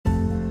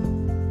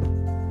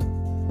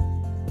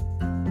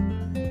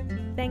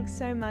Thanks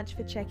so much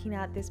for checking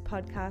out this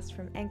podcast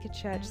from Anchor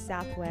Church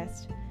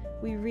Southwest.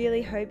 We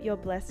really hope you're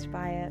blessed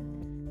by it.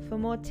 For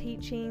more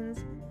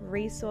teachings,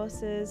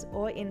 resources,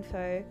 or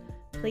info,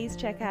 please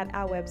check out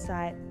our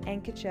website,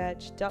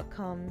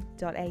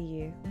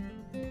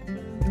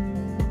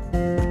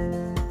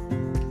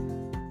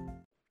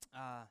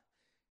 anchorchurch.com.au.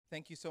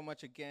 Thank you so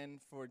much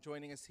again for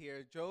joining us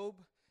here. Job,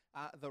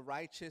 the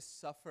righteous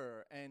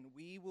suffer, and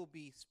we will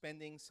be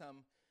spending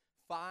some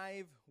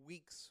 5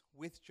 weeks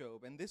with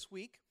Job. And this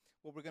week,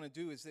 what we're going to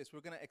do is this.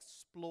 We're going to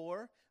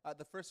explore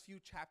the first few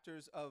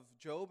chapters of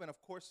Job. And of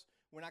course,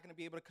 we're not going to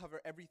be able to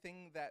cover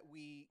everything that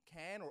we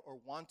can or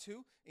want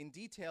to in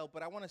detail,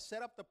 but I want to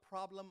set up the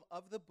problem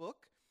of the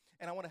book,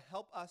 and I want to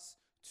help us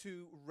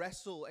to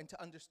wrestle and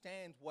to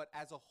understand what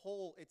as a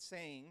whole it's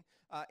saying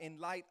in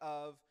light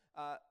of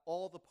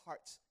all the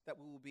parts that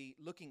we will be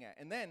looking at.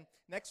 And then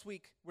next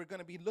week, we're going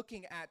to be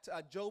looking at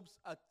Job's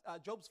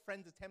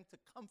friend's attempt to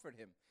comfort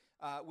him,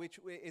 which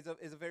is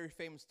a very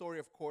famous story,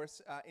 of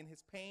course, in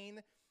his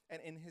pain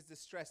and in his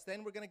distress.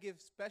 Then we're going to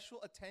give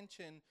special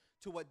attention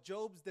to what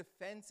Job's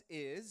defense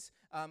is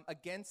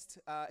against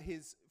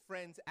his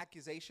friend's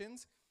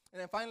accusations. And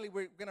then finally,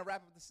 we're going to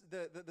wrap up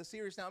the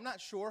series. Now, I'm not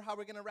sure how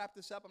we're going to wrap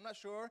this up. I'm not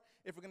sure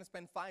if we're going to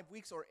spend 5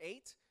 weeks or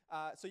 8.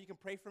 So you can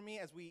pray for me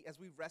as we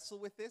wrestle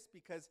with this,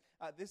 because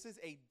this is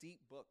a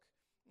deep book.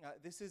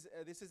 This is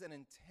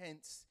an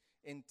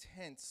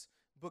intense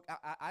book.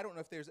 I don't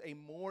know if there's a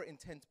more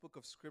intense book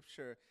of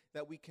Scripture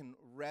that we can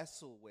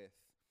wrestle with.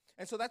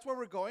 And so that's where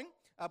we're going.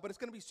 But it's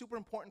going to be super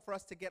important for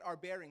us to get our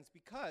bearings,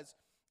 because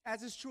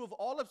as is true of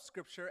all of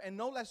Scripture, and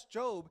no less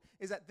Job,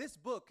 is that this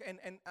book, and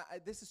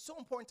this is so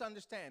important to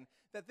understand,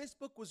 that this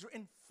book was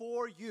written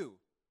for you,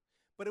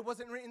 but it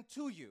wasn't written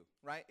to you,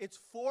 right? It's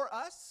for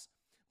us,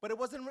 but it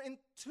wasn't written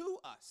to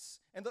us.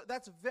 And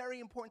that's very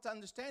important to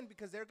understand,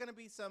 because there are going to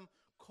be some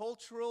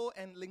cultural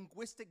and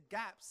linguistic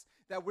gaps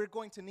that we're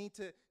going to need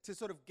to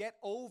sort of get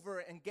over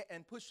and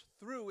push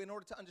through in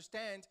order to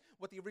understand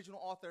what the original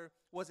author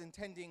was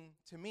intending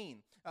to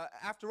mean.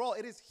 After all,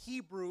 it is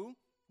Hebrew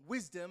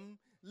wisdom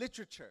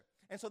literature.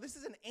 And so this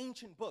is an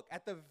ancient book.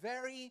 At the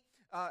very,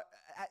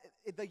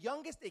 the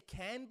youngest it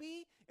can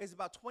be is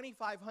about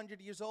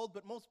 2,500 years old,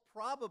 but most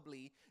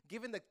probably,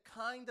 given the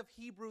kind of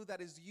Hebrew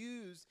that is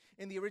used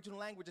in the original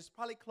language, it's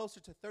probably closer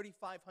to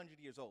 3,500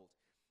 years old.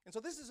 And so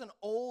this is an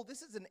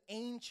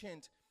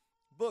ancient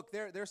book.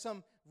 There's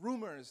some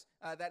rumors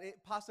that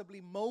possibly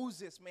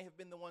Moses may have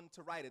been the one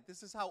to write it.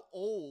 This is how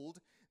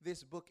old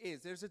this book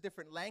is. There's a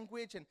different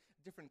language and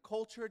different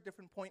culture,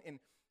 different point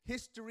in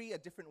history, a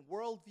different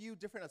worldview,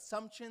 different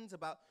assumptions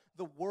about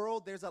the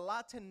world. There's a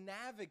lot to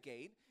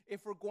navigate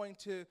if we're going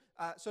to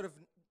sort of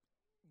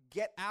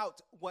get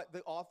out what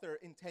the author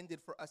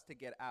intended for us to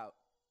get out.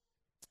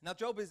 Now,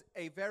 Job is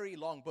a very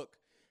long book,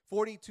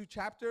 42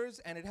 chapters,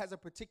 and it has a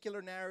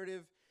particular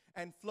narrative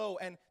and flow.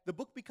 And the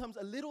book becomes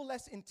a little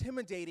less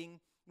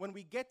intimidating when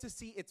we get to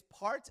see its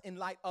parts in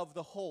light of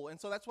the whole. And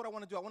so that's what I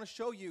want to do. I want to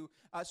show you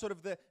sort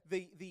of the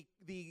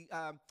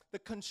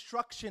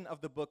construction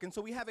of the book. And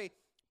so we have a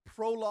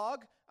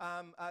prologue.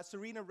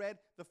 Serena read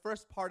the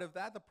first part of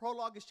that. The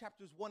prologue is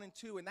chapters 1 and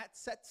 2, and that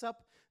sets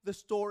up the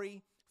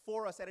story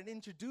for us, and it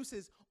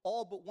introduces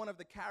all but one of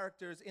the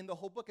characters in the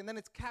whole book. And then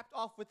it's capped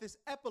off with this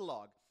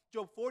epilogue,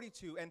 Job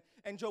 42.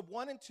 And Job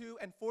 1 and 2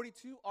 and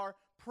 42 are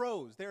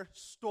prose. They're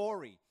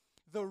story.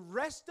 The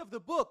rest of the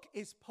book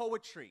is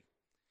poetry.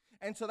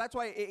 And so that's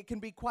why it can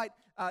be quite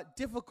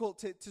difficult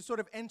to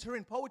sort of enter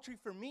in poetry,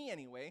 for me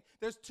anyway.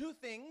 There's 2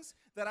 things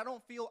that I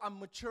don't feel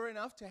I'm mature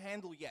enough to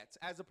handle yet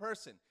as a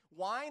person: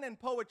 wine and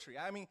poetry.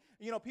 I mean,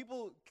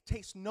 people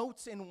taste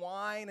notes in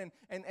wine and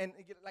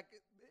like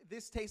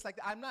this tastes like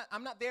that.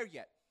 I'm not there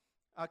yet.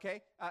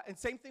 Okay, and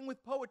same thing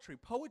with poetry.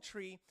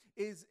 Poetry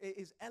is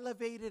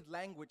elevated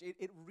language.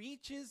 It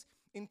reaches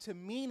into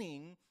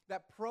meaning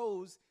that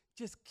prose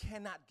just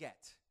cannot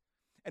get.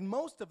 And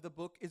most of the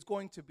book is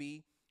going to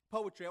be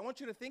poetry. I want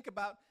you to think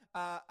about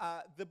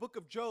the book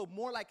of Job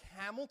more like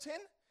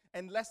Hamilton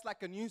and less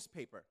like a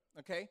newspaper,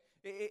 okay?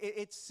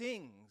 It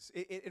sings,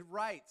 it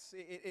writes,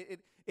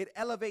 it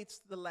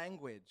elevates the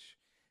language.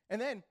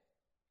 And then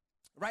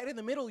right in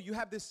the middle, you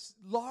have this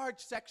large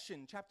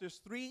section,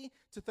 chapters 3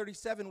 to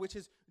 37, which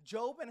is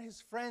Job and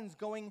his friends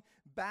going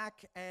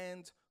back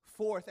and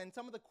forth. And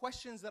some of the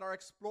questions that are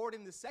explored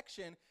in this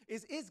section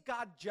is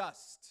God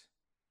just?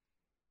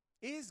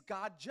 Is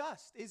God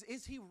just?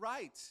 Is he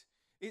right?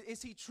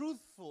 Is he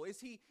truthful?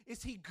 Is he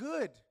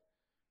good?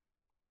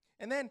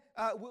 And then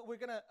we're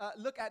going to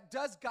look at,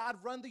 does God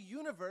run the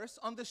universe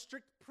on the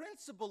strict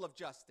principle of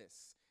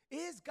justice?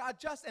 Is God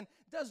just? And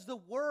is the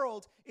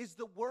world,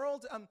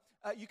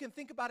 you can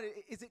think about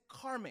it, is it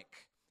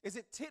karmic? Is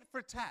it tit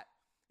for tat?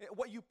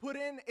 What you put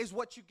in is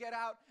what you get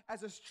out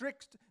as a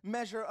strict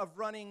measure of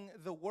running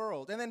the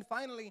world. And then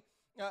finally,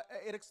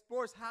 it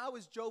explores, how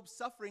is Job's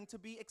suffering to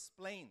be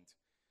explained?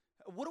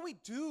 What do we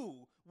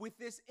do with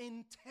this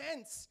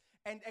intense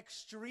and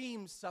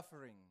extreme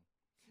suffering?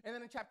 And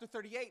then in chapter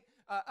 38,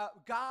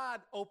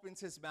 God opens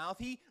his mouth.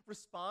 He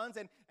responds,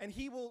 and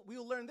we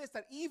will learn this,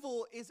 that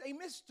evil is a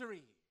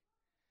mystery.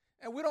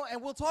 And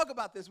we'll talk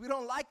about this. We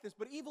don't like this,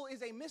 but evil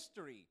is a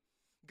mystery.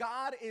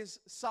 God is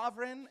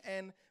sovereign,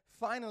 and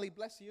finally,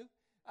 bless you,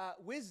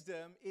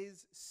 wisdom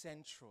is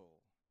central.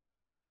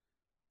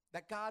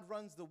 That God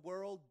runs the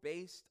world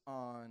based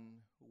on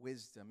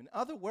wisdom. In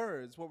other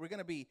words, what we're going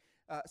to be,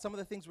 some of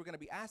the things we're going to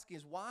be asking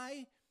is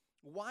why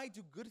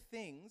do good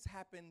things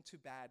happen to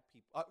bad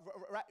people?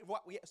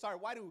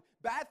 Why do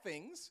bad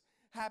things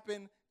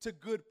happen to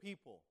good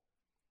people?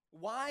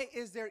 Why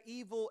is there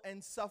evil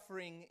and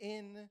suffering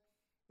in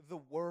the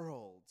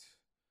world?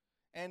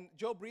 And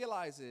Job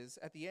realizes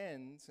at the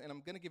end, and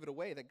I'm going to give it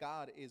away, that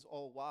God is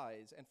all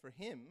wise, and for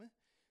him,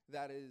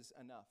 that is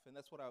enough. And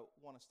that's what I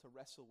want us to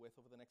wrestle with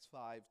over the next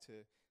 5 to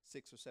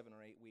 6 or 7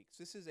 or 8 weeks.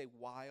 This is a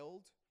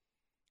wild,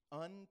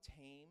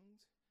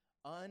 untamed,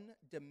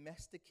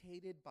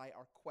 undomesticated by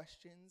our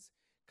questions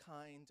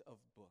kind of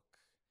book.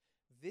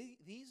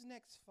 These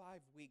next 5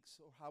 weeks,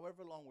 or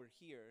however long we're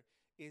here,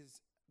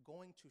 is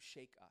going to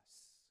shake us.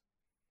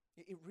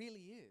 It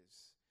really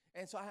is.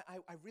 And so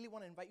I really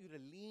want to invite you to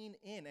lean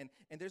in. And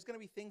there's going to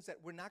be things that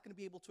we're not going to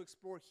be able to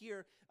explore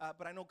here,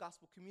 but I know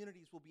gospel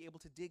communities will be able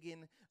to dig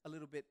in a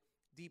little bit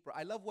deeper.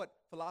 I love what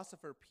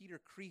philosopher Peter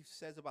Kreeft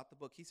says about the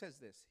book. He says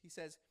this. He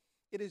says,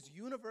 "It is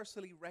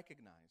universally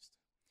recognized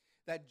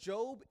that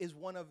Job is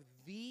one of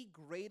the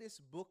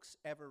greatest books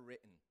ever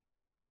written.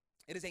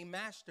 It is a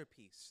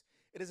masterpiece.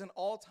 It is an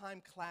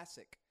all-time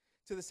classic.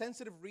 To the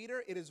sensitive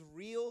reader, it is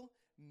real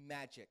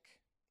magic.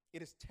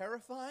 It is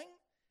terrifying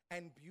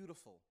and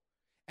beautiful.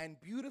 And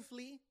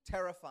beautifully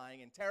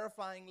terrifying, and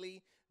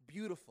terrifyingly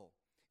beautiful.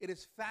 It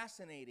is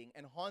fascinating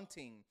and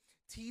haunting,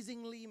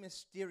 teasingly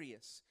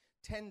mysterious,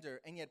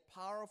 tender, and yet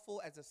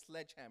powerful as a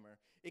sledgehammer.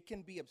 It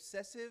can be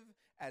obsessive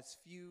as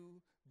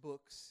few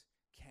books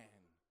can."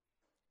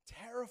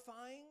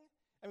 Terrifying?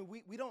 I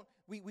mean,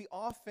 we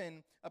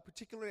often,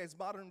 particularly as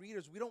modern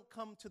readers, we don't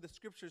come to the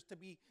scriptures to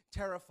be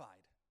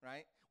terrified,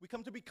 right? We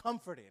come to be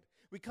comforted.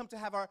 We come to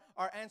have our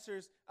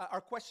answers,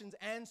 our questions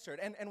answered.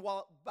 And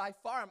while by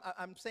far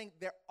I'm saying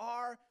there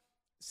are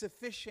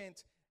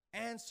sufficient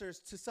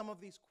answers to some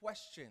of these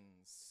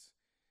questions,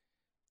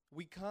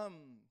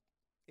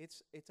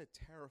 it's a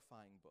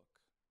terrifying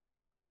book.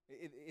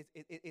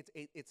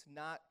 It's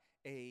not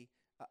a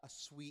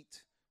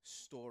sweet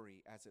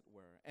story, as it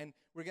were. And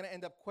we're going to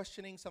end up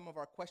questioning some of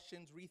our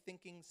questions,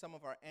 rethinking some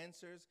of our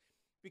answers,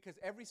 because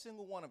every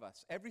single one of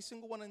us, every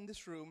single one in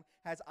this room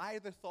has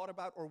either thought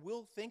about or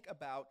will think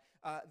about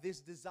this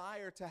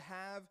desire to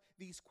have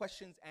these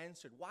questions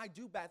answered. Why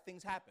do bad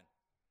things happen?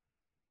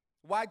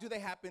 Why do they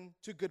happen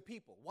to good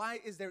people?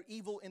 Why is there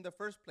evil in the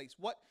first place?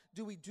 What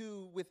do we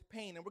do with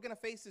pain? And we're going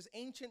to face this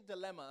ancient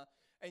dilemma,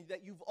 and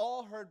that you've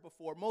all heard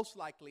before, most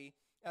likely,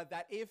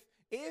 that if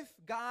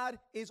God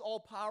is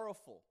all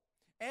powerful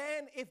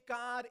and if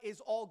God is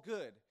all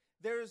good,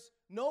 there's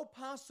no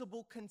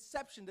possible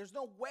conception, there's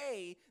no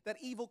way that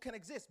evil can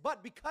exist.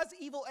 But because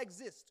evil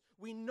exists,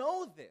 we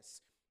know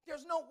this.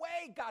 There's no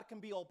way God can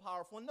be all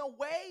powerful, and no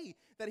way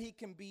that he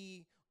can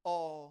be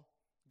all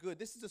good.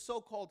 This is the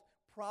so-called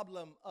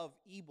problem of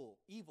evil.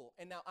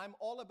 And now I'm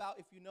all about,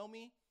 if you know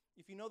me,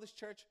 if you know this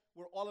church,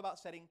 we're all about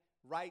setting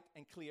right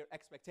and clear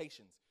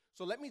expectations.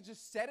 So let me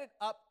just set it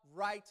up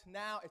right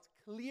now, as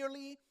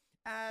clearly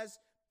as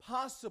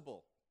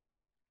possible.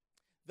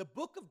 The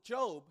book of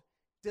Job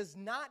does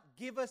not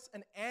give us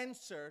an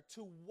answer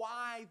to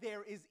why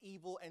there is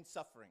evil and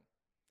suffering.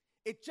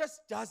 It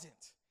just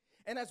doesn't.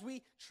 And as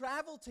we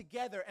travel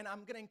together, and I'm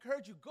going to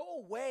encourage you, go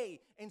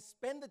away and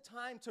spend the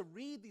time to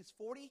read these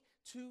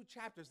 42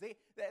 chapters.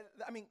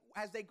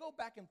 As they go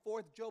back and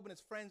forth, Job and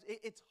his friends,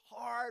 it's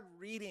hard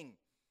reading.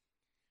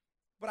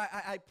 But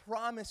I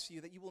promise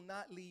you that you will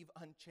not leave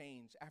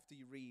unchanged after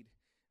you read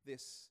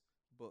this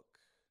book.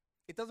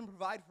 It doesn't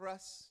provide for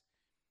us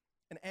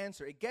an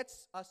answer. It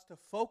gets us to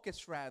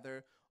focus,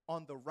 rather,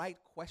 on the right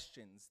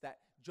questions that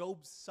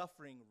Job's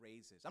suffering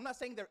raises. I'm not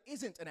saying there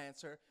isn't an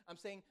answer. I'm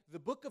saying the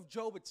book of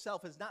Job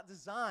itself is not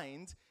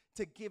designed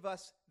to give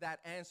us that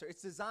answer.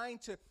 It's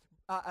designed to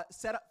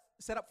set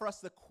up for us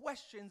the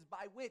questions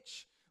by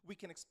which we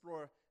can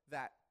explore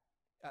that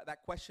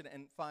question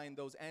and find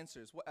those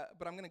answers.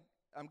 But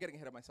I'm getting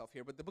ahead of myself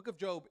here. But the book of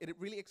Job, it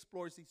really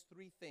explores these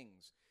three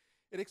things.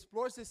 It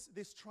explores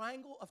this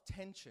triangle of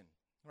tension,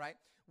 right?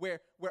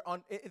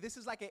 This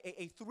is like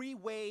a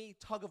three-way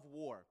tug of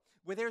war,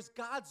 where there's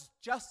God's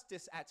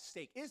justice at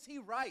stake. Is he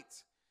right?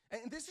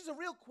 And this is a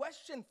real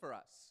question for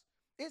us.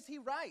 Is he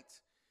right?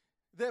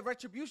 The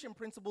retribution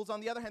principles, on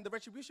the other hand, the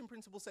retribution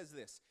principle says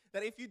this,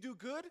 that if you do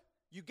good,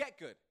 you get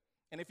good.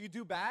 And if you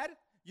do bad,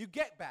 you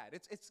get bad.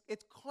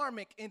 It's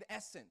karmic in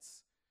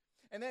essence.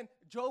 And then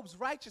Job's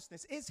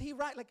righteousness. Is he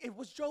right?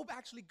 Was Job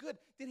actually good?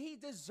 Did he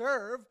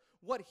deserve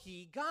what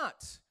he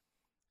got?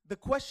 The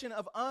question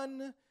of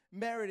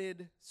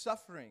unmerited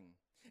suffering.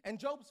 And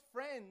Job's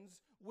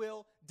friends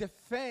will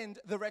defend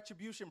the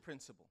retribution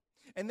principle.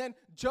 And then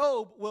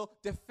Job will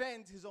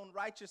defend his own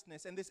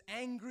righteousness. And this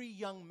angry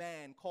young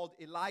man called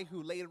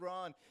Elihu later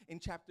on in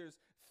chapters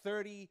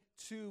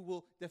 32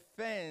 will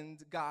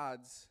defend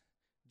God's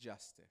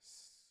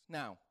justice.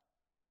 Now,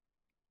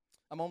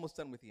 I'm almost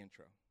done with the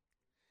intro.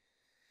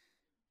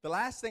 The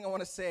last thing I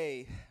want to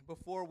say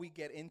before we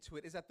get into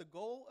it is that the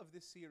goal of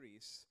this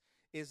series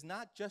is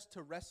not just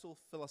to wrestle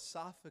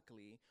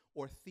philosophically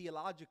or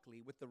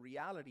theologically with the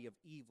reality of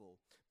evil,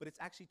 but it's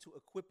actually to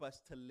equip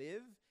us to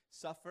live,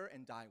 suffer,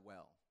 and die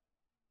well.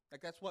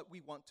 Like, that's what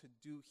we want to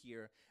do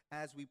here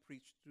as we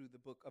preach through the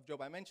book of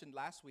Job. I mentioned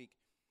last week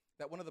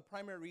that one of the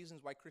primary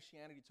reasons why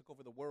Christianity took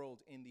over the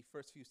world in the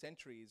first few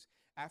centuries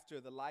after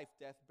the life,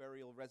 death,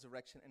 burial,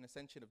 resurrection, and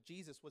ascension of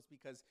Jesus was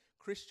because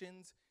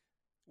Christians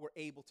were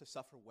able to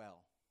suffer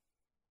well.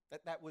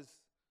 That was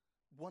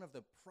one of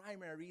the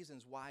primary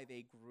reasons why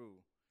they grew.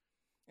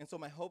 And so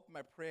my hope,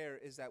 my prayer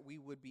is that we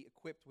would be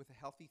equipped with a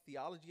healthy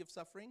theology of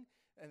suffering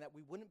and that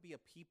we wouldn't be a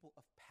people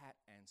of pat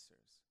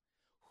answers.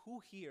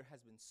 Who here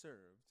has been served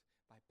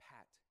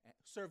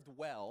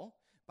well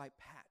by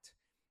pat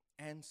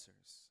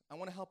answers? I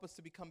want to help us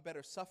to become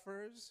better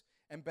sufferers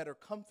and better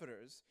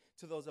comforters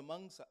to those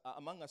among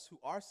us who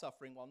are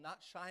suffering, while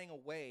not shying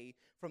away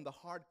from the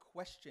hard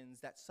questions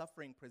that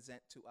suffering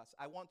present to us.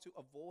 I want to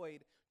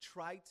avoid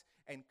trite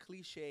and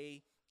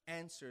cliche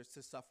answers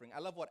to suffering. I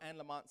love what Anne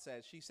Lamott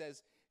says. She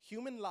says,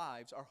 human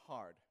lives are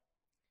hard,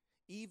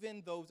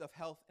 even those of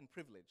health and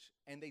privilege,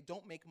 and they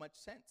don't make much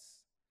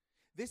sense.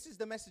 This is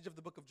the message of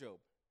the book of Job.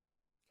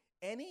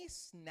 Any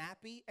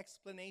snappy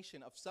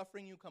explanation of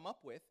suffering you come up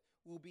with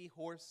will be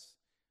horse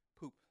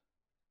poop,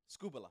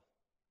 scubala,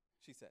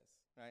 she says,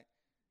 right?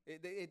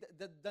 It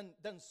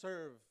doesn't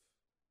serve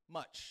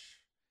much.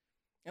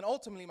 And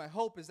ultimately, my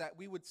hope is that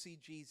we would see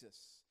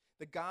Jesus,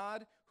 the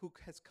God who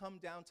has come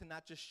down to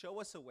not just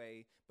show us a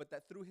way, but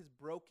that through his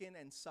broken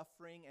and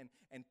suffering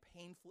and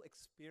painful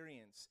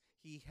experience,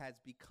 he has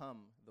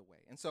become the way.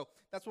 And so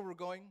that's where we're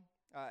going,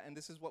 and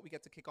this is what we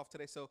get to kick off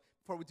today. So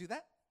before we do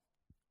that,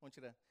 I want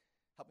you to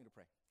help me to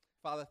pray.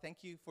 Father,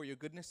 thank you for your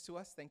goodness to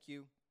us. Thank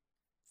you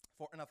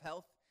for enough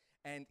health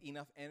and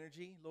enough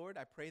energy, Lord.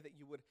 I pray that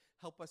you would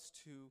help us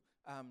to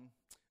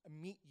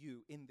meet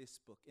you in this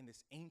book, in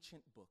this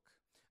ancient book.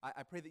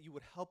 I pray that you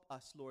would help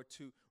us, Lord,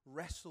 to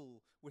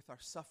wrestle with our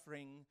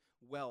suffering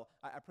well.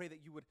 I pray that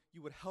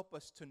you would help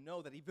us to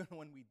know that even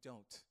when we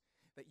don't,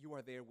 that you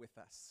are there with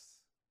us.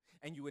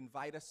 And you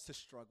invite us to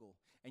struggle,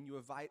 and you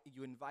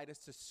invite us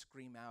to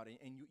scream out,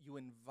 and you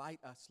invite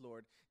us,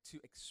 Lord, to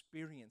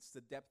experience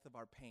the depth of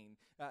our pain.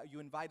 You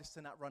invite us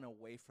to not run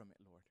away from it,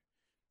 Lord.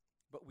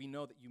 But we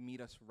know that you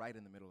meet us right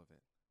in the middle of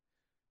it.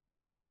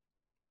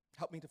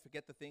 Help me to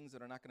forget the things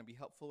that are not going to be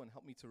helpful, and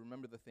help me to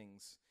remember the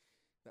things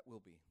that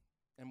will be.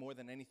 And more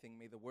than anything,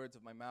 may the words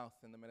of my mouth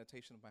and the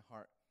meditation of my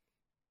heart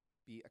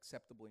be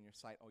acceptable in your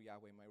sight, O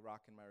Yahweh, my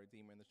rock and my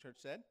redeemer. And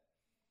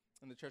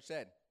the church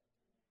said,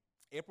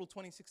 April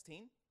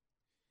 2016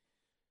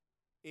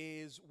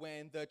 is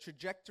when the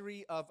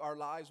trajectory of our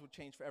lives would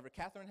change forever.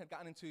 Catherine had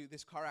gotten into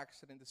this car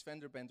accident, this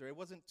fender bender. It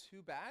wasn't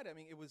too bad. I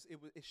mean,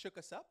 it shook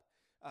us up.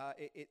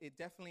 It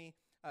definitely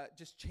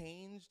just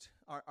changed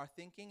our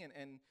thinking,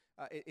 and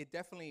it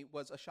definitely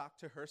was a shock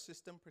to her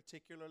system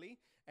particularly,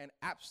 and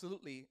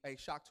absolutely a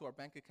shock to our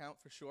bank account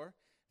for sure.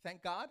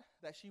 Thank God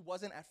that she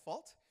wasn't at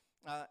fault,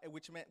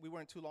 which meant we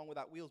weren't too long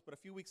without wheels. But a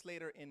few weeks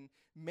later in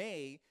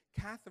May,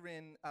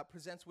 Catherine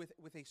presents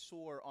with a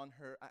sore on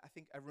her, I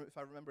think, if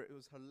I remember, it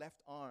was her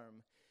left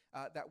arm,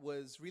 that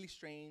was really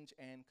strange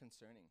and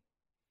concerning.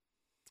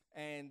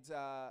 And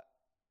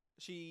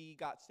she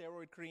got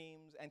steroid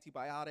creams,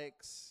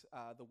 antibiotics,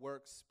 the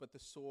works, but the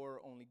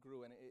sore only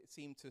grew, and it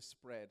seemed to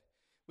spread.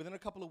 Within a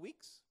couple of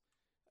weeks,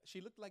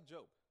 she looked like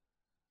Job.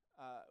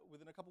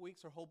 Within a couple of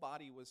weeks, her whole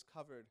body was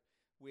covered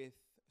with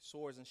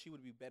sores, and she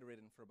would be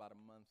bedridden for about a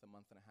month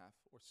and a half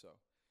or so.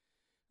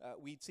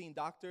 We'd seen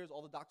doctors,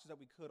 all the doctors that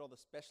we could, all the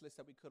specialists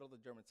that we could, all the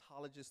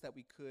dermatologists that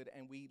we could,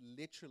 and we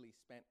literally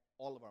spent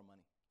all of our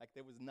money. Like,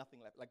 there was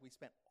nothing left. Like, we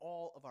spent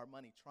all of our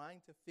money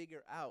trying to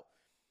figure out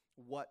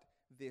what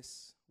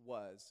this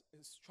was.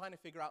 Trying to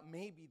figure out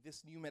maybe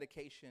this new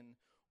medication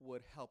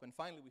would help. And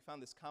finally, we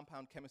found this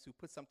compound chemist who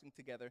put something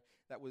together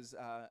that was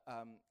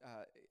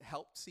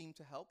seemed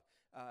to help.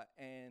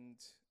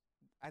 And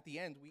at the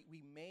end,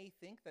 we may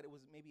think that it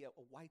was maybe a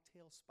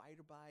white-tailed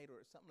spider bite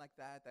or something like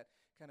that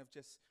kind of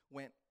just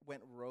went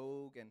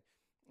rogue. And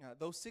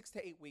those 6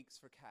 to 8 weeks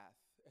for Kath,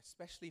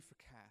 especially for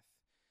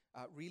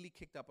Kath, really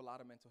kicked up a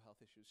lot of mental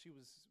health issues. She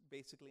was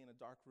basically in a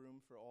dark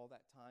room for all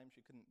that time.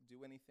 She couldn't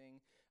do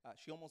anything.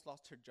 She almost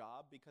lost her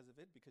job because of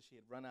it, because she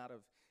had run out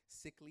of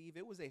sick leave.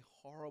 It was a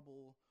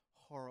horrible,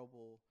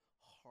 horrible,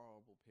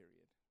 horrible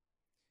period.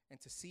 And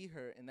to see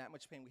her in that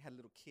much pain, we had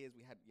little kids.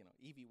 We had,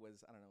 Evie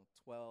was,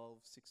 12,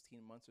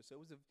 16 months or so.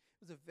 It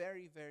was a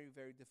very, very,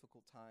 very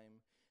difficult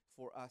time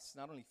for us,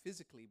 not only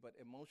physically, but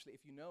emotionally.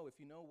 If you know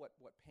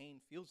what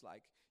pain feels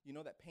like, you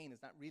know that pain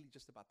is not really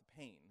just about the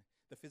pain,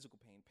 the physical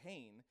pain.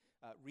 Pain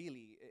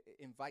really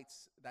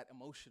invites that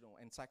emotional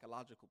and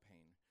psychological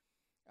pain.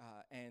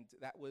 And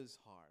that was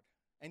hard.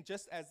 And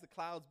just as the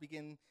clouds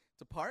begin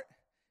to part,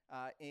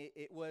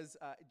 it was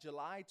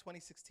July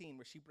 2016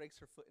 where she breaks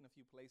her foot in a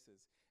few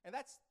places. And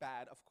that's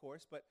bad, of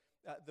course, but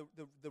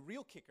the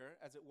real kicker,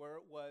 as it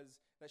were, was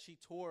that she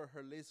tore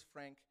her Liz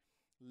Frank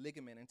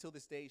ligament. Until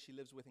this day, she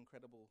lives with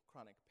incredible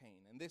chronic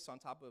pain. And this on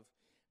top of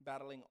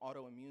battling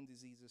autoimmune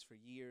diseases for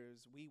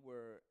years. We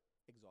were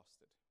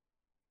exhausted.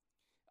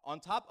 On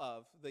top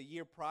of, the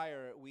year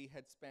prior, we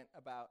had spent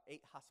about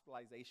 8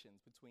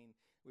 hospitalizations between,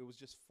 it was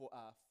just 4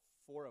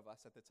 of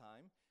us at the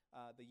time,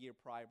 the year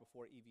prior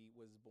before Evie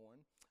was born,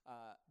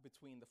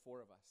 between the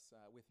 4 of us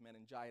with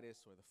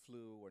meningitis or the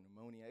flu or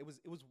pneumonia. It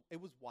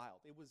was wild.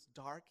 It was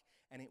dark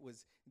and it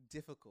was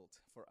difficult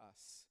for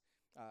us.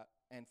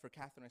 And for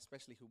Catherine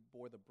especially, who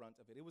bore the brunt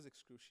of it. It was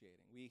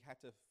excruciating. We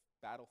had to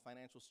battle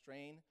financial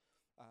strain,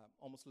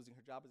 almost losing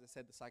her job, as I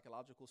said, the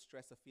psychological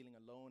stress of feeling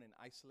alone and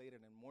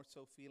isolated, and more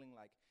so feeling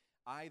like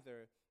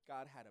either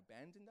God had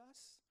abandoned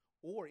us,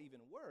 or even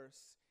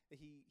worse, that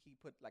he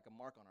put like a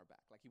mark on our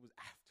back, like he was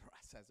after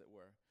us, as it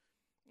were.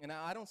 And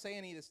I don't say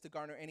any of this to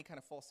garner any kind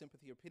of false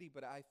sympathy or pity,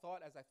 but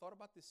as I thought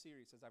about this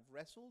series, as I've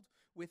wrestled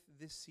with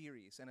this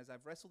series, and as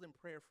I've wrestled in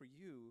prayer for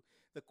you,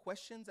 the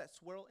questions that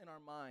swirl in our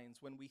minds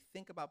when we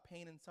think about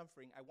pain and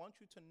suffering, I want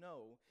you to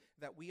know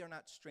that we are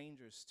not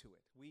strangers to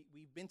it.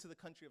 We've been to the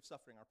country of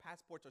suffering. Our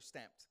passports are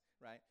stamped,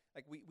 right?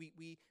 Like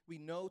we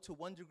know to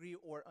one degree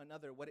or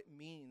another what it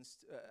means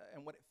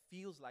and what it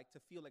feels like to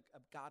feel like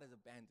God has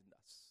abandoned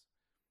us.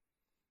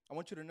 I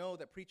want you to know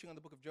that preaching on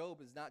the book of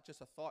Job is not just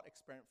a thought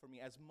experiment for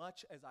me, as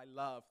much as I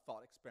love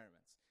thought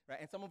experiments, right?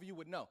 And some of you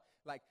would know,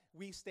 like,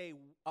 we stay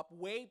up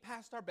way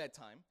past our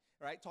bedtime,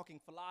 right, talking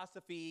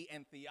philosophy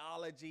and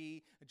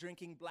theology,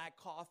 drinking black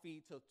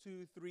coffee till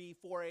 2, 3,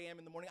 4 a.m.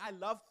 in the morning. I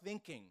love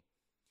thinking,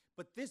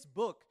 but this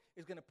book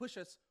is going to push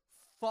us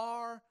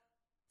far,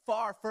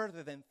 far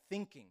further than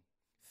thinking.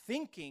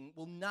 Thinking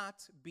will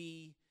not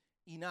be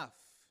enough.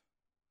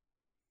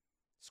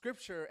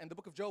 Scripture, and the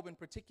book of Job in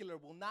particular,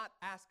 will not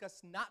ask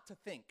us not to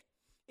think.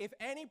 If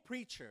any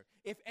preacher,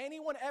 if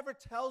anyone ever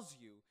tells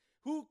you,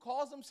 who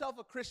calls himself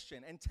a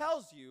Christian and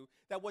tells you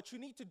that what you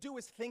need to do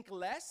is think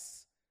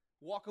less,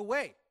 walk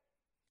away.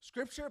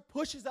 Scripture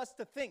pushes us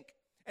to think,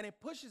 and it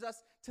pushes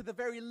us to the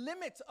very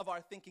limits of our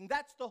thinking.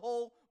 That's the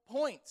whole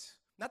point.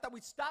 Not that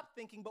we stop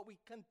thinking, but we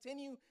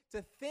continue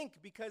to think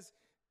because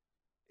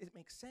it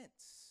makes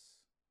sense.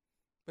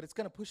 But it's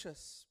going to push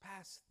us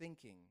past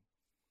thinking.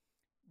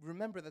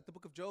 Remember that the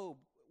book of Job,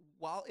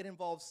 while it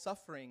involves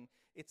suffering,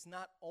 it's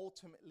not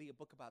ultimately a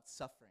book about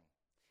suffering.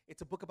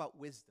 It's a book about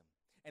wisdom.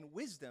 And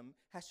wisdom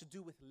has to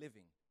do with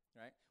living,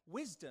 right?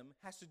 Wisdom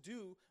has to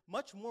do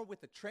much more with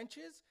the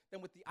trenches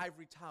than with the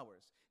ivory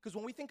towers. Because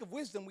when we think of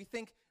wisdom, we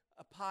think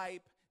a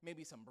pipe,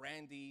 maybe some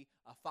brandy,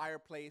 a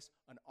fireplace,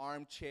 an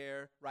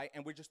armchair, right?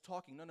 And we're just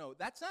talking. No,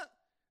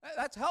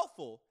 that's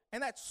helpful,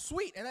 and that's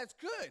sweet, and that's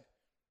good.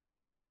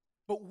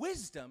 But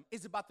wisdom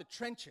is about the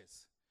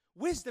trenches.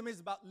 Wisdom is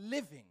about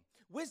living.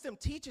 Wisdom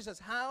teaches us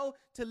how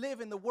to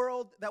live in the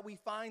world that we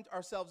find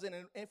ourselves in.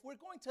 And if we're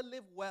going to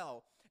live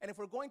well, and if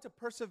we're going to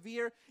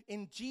persevere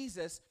in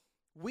Jesus,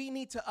 we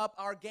need to up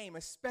our game,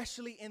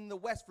 especially in the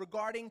West,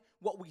 regarding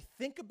what we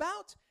think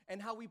about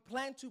and how we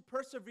plan to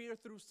persevere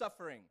through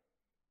suffering,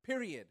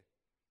 period.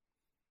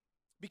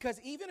 Because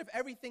even if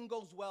everything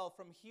goes well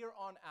from here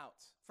on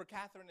out, for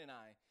Catherine and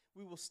I,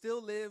 we will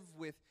still live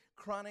with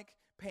chronic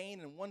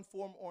pain in one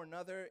form or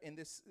another in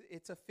this.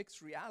 It's a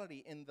fixed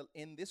reality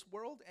in this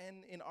world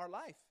and in our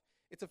life.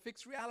 It's a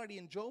fixed reality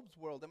in Job's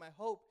world. And my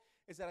hope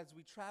is that as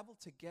we travel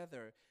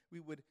together,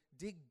 we would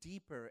dig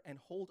deeper and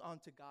hold on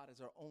to God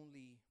as our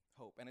only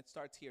hope. And it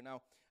starts here.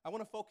 Now, I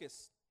want to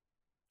focus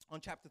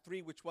on chapter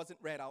 3, which wasn't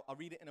read. I'll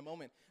read it in a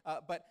moment.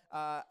 But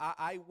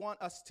I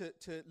want us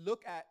to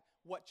look at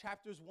what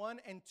chapters 1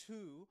 and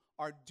 2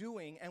 are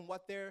doing and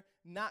what they're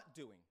not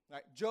doing.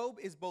 Right? Job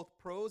is both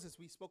prose, as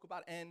we spoke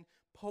about, and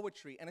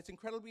poetry. And it's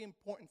incredibly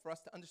important for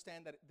us to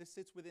understand that this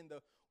sits within the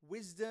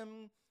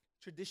wisdom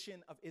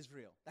tradition of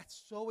Israel.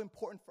 That's so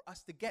important for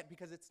us to get,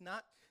 because it's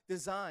not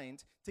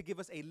designed to give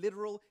us a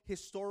literal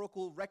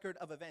historical record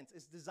of events.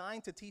 It's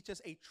designed to teach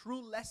us a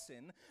true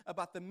lesson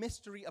about the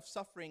mystery of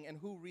suffering and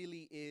who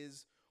really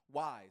is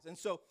wise. And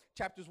so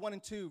chapters 1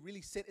 and 2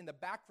 really sit in the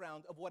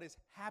background of what is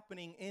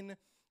happening in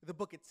the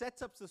book. It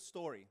sets up the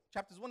story.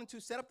 Chapters 1 and 2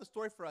 set up the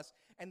story for us,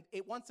 and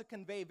it wants to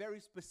convey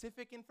very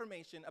specific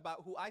information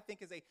about who I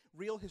think is a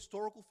real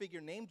historical figure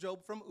named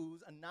Job from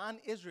Uz, a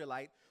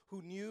non-Israelite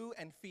who knew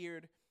and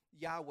feared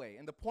Yahweh.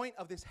 And the point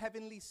of this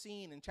heavenly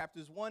scene in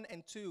chapters 1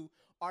 and 2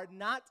 are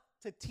not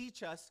to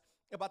teach us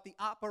about the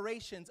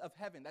operations of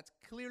heaven. That's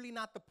clearly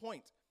not the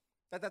point.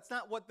 That's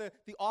not what the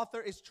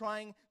author is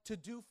trying to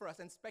do for us,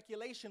 and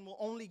speculation will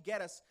only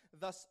get us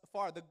thus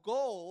far. The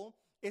goal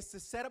is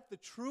to set up the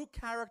true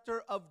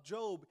character of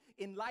Job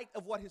in light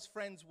of what his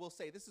friends will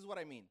say. This is what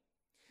I mean.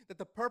 That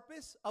the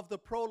purpose of the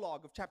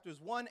prologue of chapters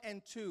 1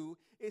 and 2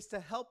 is to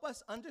help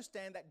us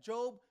understand that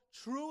Job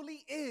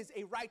truly is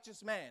a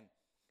righteous man.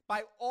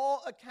 By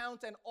all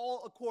accounts and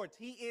all accords,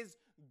 he is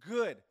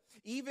good.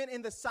 Even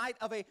in the sight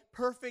of a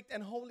perfect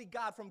and holy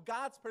God, from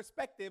God's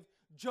perspective,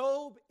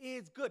 Job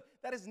is good.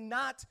 That is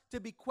not to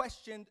be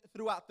questioned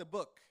throughout the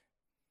book.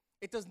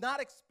 It does not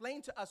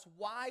explain to us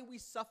why we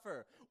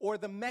suffer or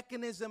the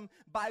mechanism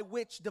by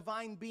which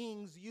divine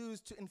beings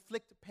use to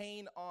inflict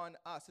pain on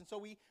us. And so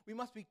we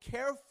must be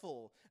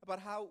careful about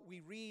how we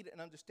read and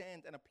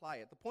understand and apply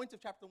it. The point of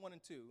chapter 1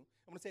 and 2, I'm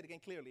going to say it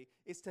again clearly,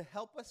 is to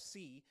help us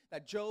see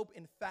that Job,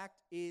 in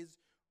fact, is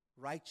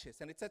righteous.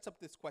 And it sets up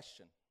this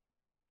question.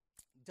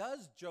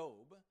 Does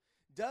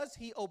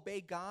he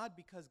obey God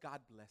because God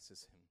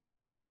blesses him?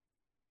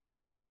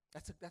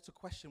 That's a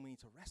question we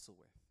need to wrestle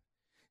with.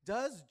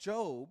 Does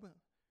Job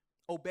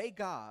obey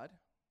God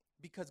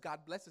because God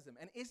blesses him?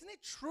 And isn't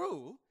it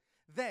true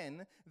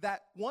then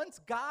that once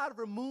God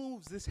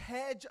removes this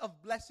hedge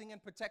of blessing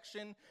and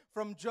protection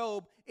from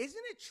Job,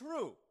 isn't it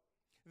true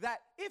that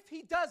if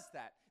he does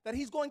that, that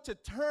he's going to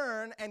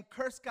turn and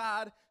curse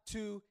God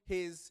to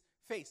his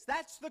face?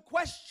 That's the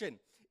question.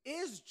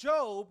 Is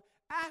Job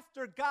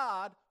after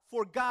God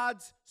for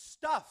God's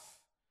stuff?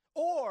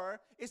 Or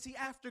is he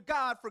after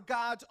God for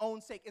God's own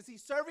sake? Is he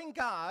serving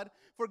God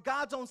for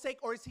God's own sake,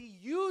 or is he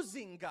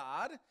using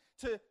God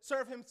to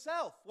serve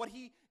himself,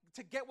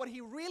 to get what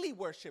he really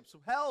worships,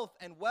 health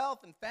and wealth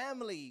and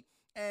family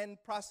and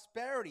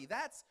prosperity?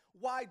 That's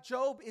why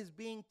Job is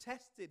being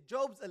tested.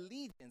 Job's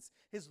allegiance,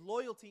 his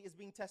loyalty is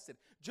being tested.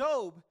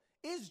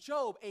 Is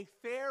Job a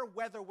fair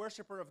weather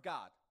worshiper of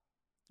God?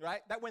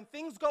 Right? That when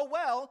things go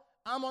well,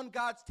 I'm on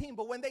God's team,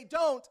 but when they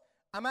don't,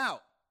 I'm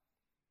out.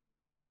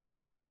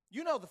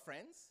 You know the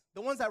friends,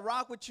 the ones that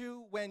rock with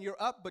you when you're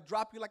up but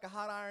drop you like a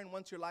hot iron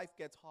once your life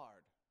gets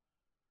hard.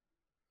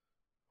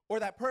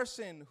 Or that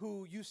person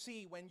who you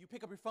see when you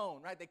pick up your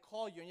phone, right? They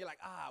call you and you're like,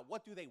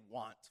 what do they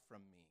want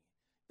from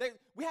me?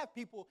 We have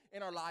people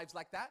in our lives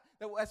like that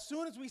as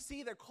soon as we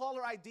see their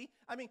caller ID,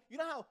 I mean, you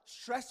know how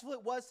stressful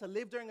it was to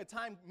live during a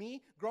time,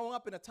 me growing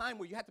up in a time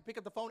where you had to pick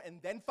up the phone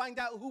and then find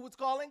out who was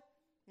calling,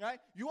 right?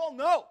 You all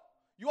know.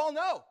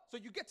 So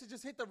you get to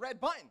just hit the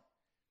red button.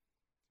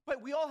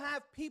 But we all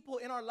have people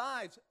in our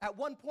lives at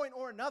one point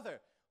or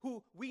another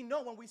who we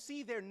know when we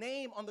see their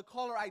name on the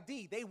caller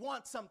ID, they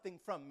want something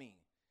from me.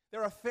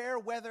 They're a fair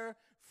weather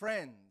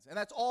friends, and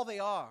that's all they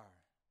are.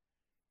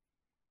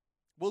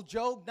 Will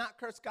Job not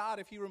curse God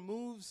if he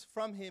removes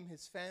from him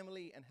his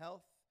family and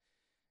health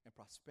and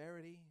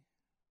prosperity?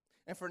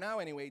 And for now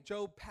anyway,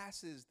 Job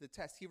passes the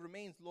test. He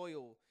remains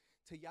loyal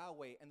to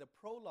Yahweh, and the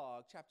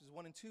prologue, chapters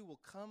 1 and 2, will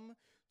come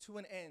to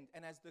an end.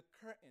 And as the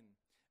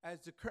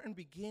curtain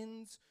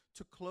begins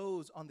to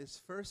close on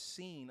this first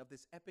scene of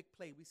this epic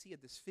play, we see a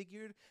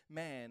disfigured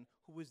man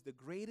who is the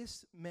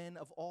greatest man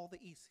of all the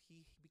East.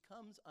 He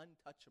becomes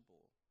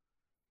untouchable.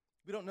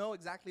 We don't know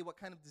exactly what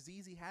kind of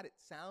disease he had. It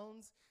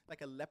sounds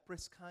like a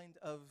leprous kind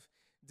of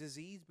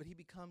disease, but he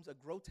becomes a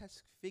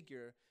grotesque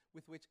figure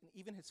with which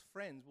even his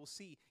friends will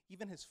see.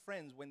 Even his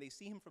friends, when they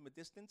see him from a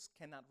distance,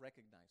 cannot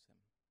recognize him.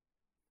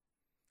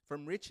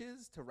 From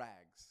riches to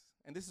rags.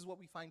 And this is what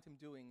we find him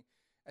doing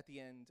at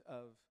the end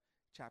of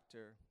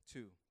chapter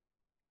 2.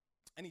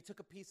 And he took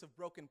a piece of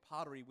broken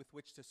pottery with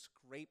which to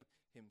scrape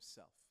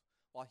himself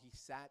while he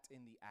sat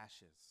in the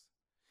ashes.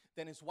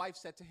 Then his wife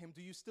said to him,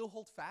 "Do you still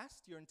hold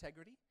fast your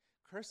integrity?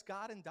 Curse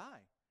God and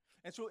die."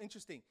 And it's real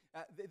interesting.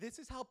 This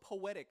is how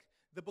poetic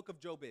the book of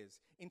Job is.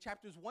 In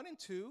chapters 1 and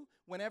 2,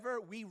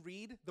 whenever we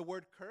read the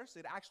word curse,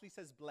 it actually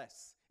says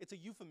bless. It's a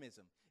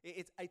euphemism.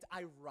 It's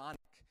ironic.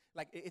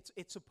 Like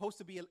it's supposed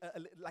to be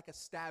like a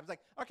stab. It's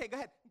like, okay, go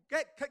ahead,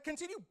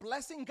 continue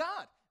blessing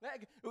God.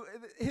 Like,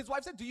 his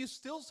wife said, "Do you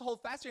still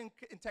hold fast your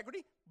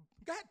integrity?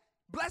 Go ahead,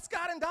 bless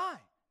God and die."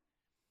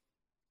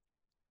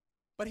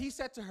 But he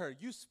said to her,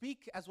 "You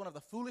speak as one of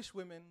the foolish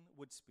women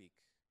would speak.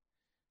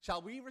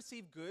 Shall we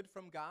receive good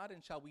from God,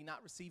 and shall we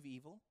not receive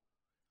evil?"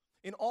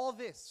 In all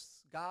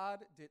this,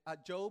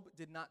 Job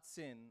did not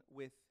sin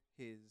with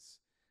his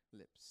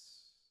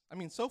lips. I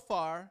mean, so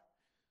far,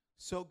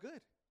 so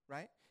good,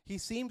 right? He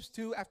seems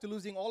to, after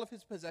losing all of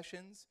his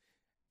possessions,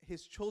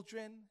 his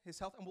children, his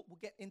health, and we'll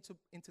get into.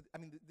 I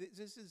mean,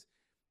 this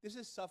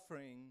is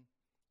suffering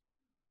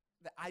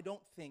that I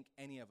don't think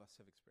any of us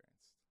have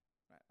experienced,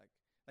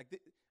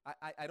 right?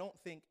 I don't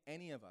think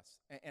any of us,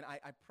 and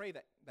I pray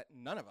that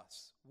none of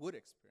us would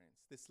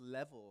experience this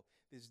level,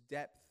 this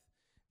depth,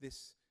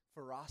 this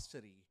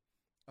ferocity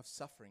of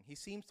suffering. He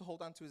seems to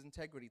hold on to his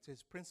integrity, to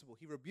his principle.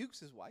 He rebukes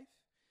his wife,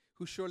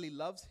 who surely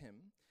loves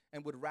him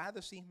and would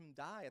rather see him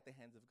die at the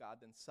hands of God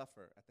than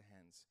suffer at the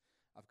hands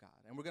of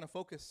God. And we're going to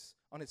focus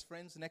on his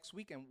friends next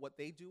week and what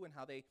they do and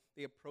how they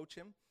approach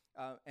him.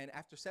 And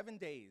after 7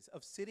 days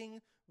of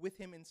sitting with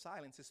him in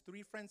silence, his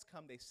 3 friends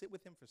come. They sit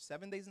with him for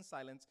 7 days in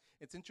silence.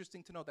 It's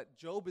interesting to know that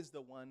Job is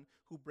the one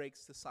who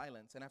breaks the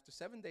silence. And after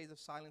 7 days of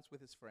silence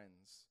with his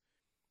friends,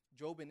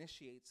 Job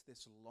initiates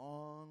this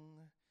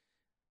long,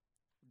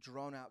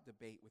 drawn-out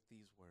debate with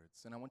these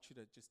words. And I want you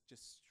to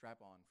just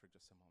strap on for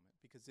just a moment,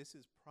 because this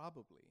is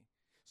probably,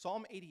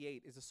 Psalm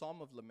 88 is a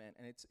psalm of lament,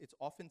 and it's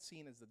often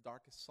seen as the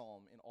darkest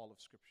psalm in all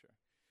of Scripture.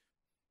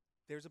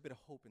 There's a bit of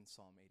hope in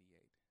Psalm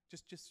 88.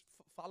 Just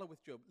follow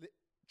with Job.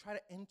 Try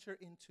to enter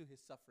into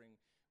his suffering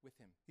with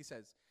him. He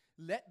says,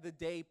 "Let the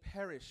day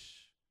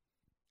perish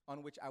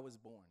on which I was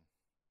born,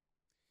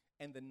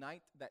 and the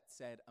night that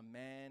said, a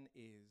man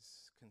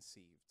is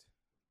conceived.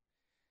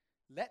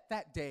 Let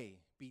that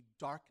day be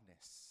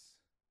darkness.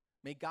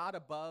 May God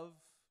above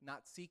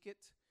not seek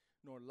it,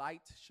 nor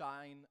light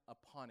shine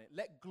upon it.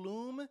 Let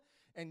gloom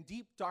and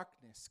deep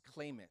darkness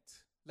claim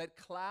it. Let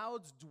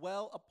clouds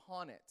dwell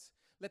upon it.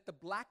 Let the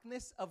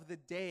blackness of the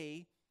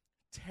day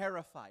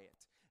terrify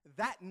it.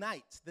 That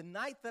night, the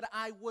night that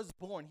I was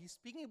born, he's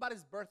speaking about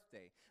his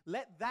birthday.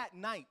 Let that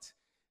night,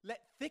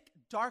 let thick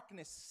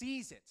darkness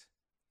seize it.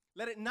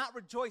 Let it not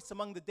rejoice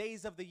among the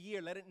days of the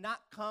year. Let it not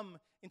come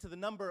into the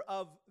number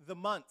of the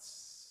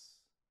months.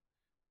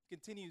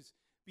 Continues,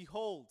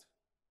 behold,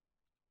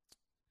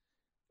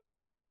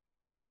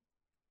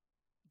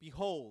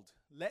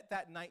 let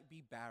that night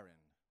be barren.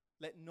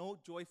 Let no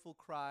joyful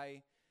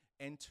cry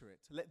enter it.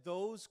 Let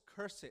those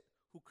curse it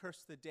who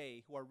curse the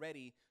day, who are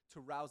ready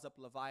to rouse up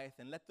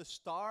Leviathan. Let the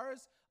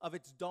stars of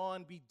its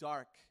dawn be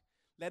dark.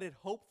 Let it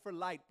hope for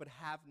light, but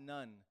have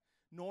none,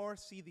 nor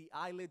see the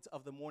eyelids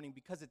of the morning,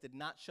 because it did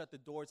not shut the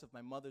doors of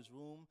my mother's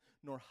womb,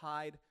 nor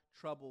hide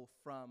trouble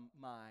from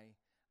my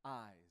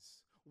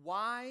eyes.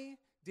 Why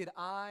did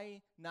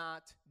I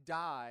not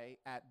die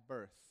at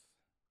birth?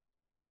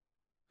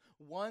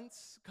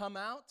 Once come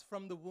out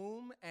from the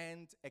womb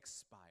and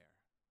expire.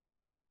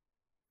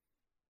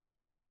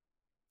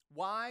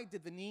 Why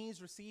did the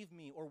knees receive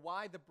me, or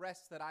why the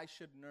breasts that I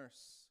should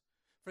nurse?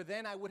 For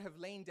then I would have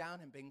lain down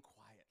and been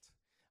quiet.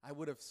 I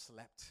would have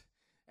slept,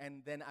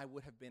 and then I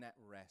would have been at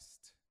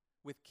rest.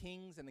 With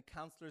kings and the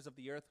counselors of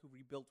the earth who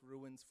rebuilt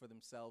ruins for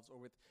themselves, or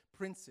with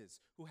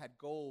princes who had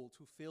gold,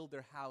 who filled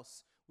their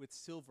house with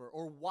silver.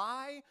 Or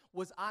why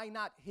was I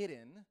not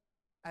hidden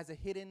as a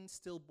hidden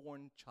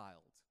stillborn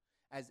child,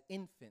 as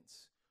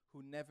infants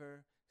who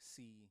never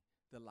see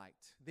the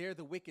light? There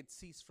the wicked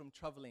cease from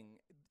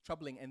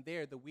troubling, and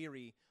there the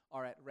weary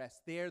are at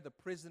rest. There the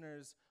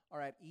prisoners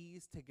are at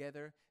ease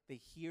together. They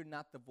hear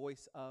not the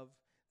voice of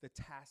the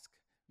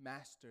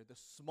taskmaster. The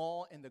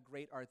small and the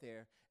great are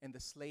there, and the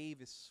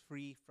slave is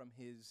free from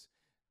his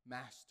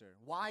master.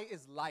 Why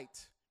is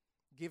light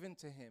given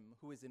to him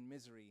who is in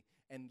misery,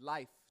 and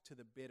life to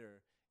the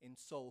bitter in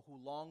soul,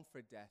 who long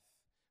for death,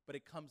 but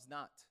it comes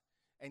not,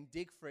 and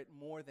dig for it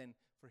more than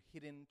for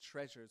hidden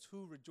treasures,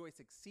 who rejoice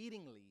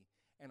exceedingly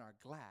and are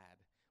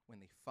glad when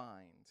they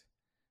find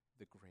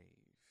the grave?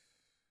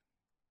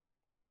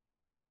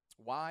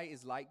 Why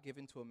is light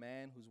given to a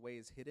man whose way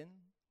is hidden,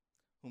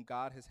 whom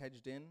God has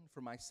hedged in?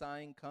 For my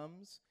sighing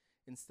comes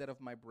instead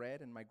of my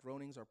bread, and my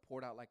groanings are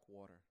poured out like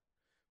water.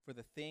 For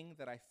the thing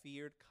that I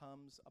feared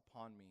comes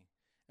upon me,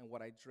 and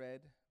what I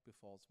dread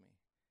befalls me.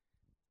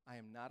 I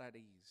am not at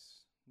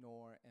ease,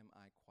 nor am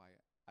I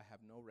quiet. I have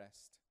no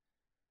rest,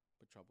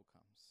 but trouble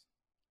comes.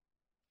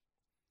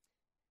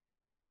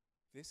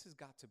 This has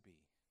got to be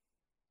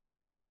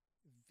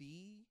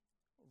the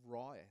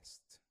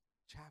rawest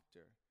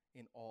chapter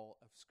in all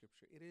of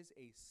Scripture. It is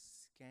a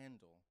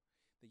scandal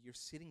that you're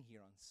sitting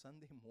here on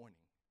Sunday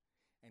morning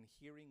and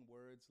hearing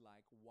words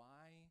like,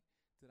 why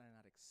did I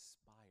not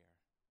expire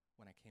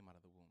when I came out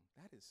of the womb?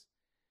 That is,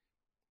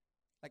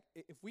 like,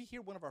 if we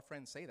hear one of our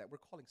friends say that, we're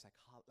calling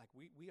psychology, like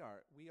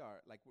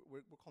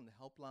we're calling the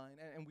helpline,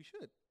 and we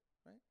should,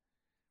 right?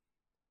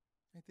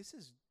 Like, this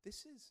is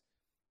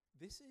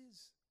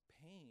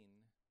pain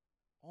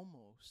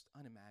almost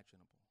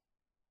unimaginable.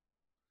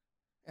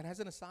 And as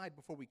an aside,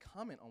 before we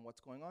comment on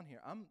what's going on here,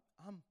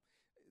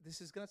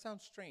 this is going to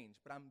sound strange,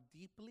 but I'm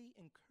deeply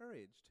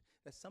encouraged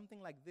that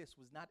something like this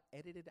was not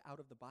edited out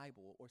of the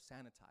Bible or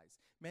sanitized.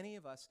 Many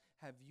of us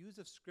have views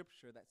of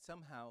Scripture that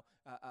somehow,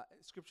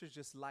 Scripture is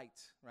just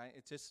light, right?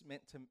 It's just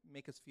meant to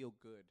make us feel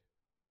good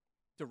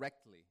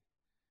directly.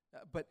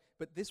 But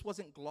this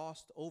wasn't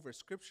glossed over.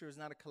 Scripture is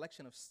not a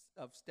collection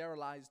of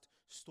sterilized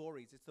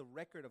stories. It's the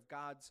record of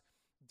God's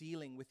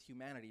dealing with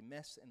humanity,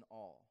 mess and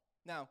all.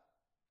 Now,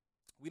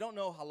 we don't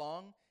know how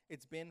long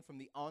it's been from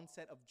the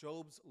onset of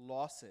Job's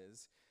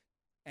losses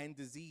and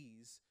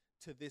disease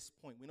to this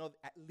point. We know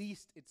at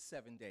least it's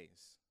 7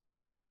 days.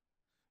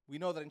 We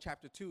know that in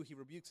chapter 2, he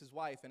rebukes his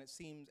wife, and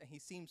he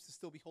seems to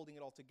still be holding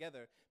it all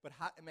together, but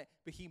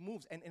he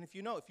moves. And if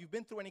you've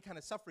been through any kind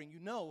of suffering, you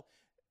know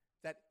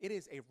that it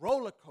is a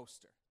roller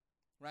coaster,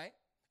 right?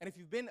 And if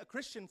you've been a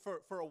Christian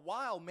for a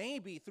while,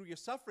 maybe through your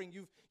suffering,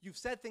 you've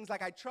said things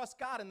like, I trust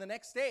God, and the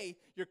next day,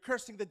 you're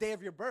cursing the day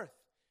of your birth,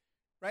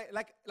 right?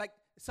 Like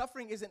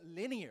suffering isn't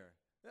linear.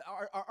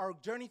 Our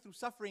journey through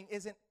suffering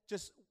isn't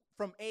just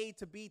from A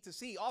to B to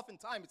C.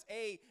 Oftentimes, it's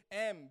A,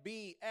 M,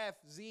 B, F,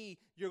 Z.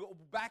 You're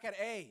back at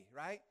A,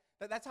 right?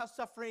 That's how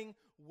suffering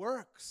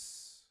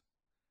works.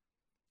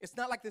 It's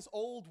not like this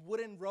old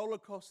wooden roller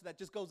coaster that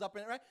just goes up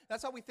and right.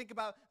 That's how we think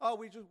about. Oh,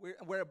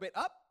 we're a bit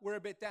up, we're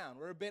a bit down,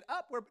 we're a bit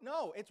up.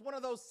 No, it's one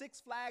of those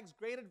Six Flags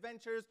Great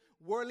Adventures,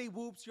 whirly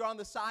whoops. You're on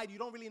the side. You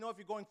don't really know if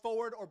you're going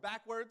forward or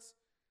backwards.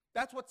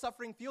 That's what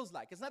suffering feels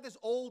like. It's not this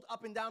old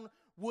up and down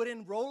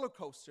wooden roller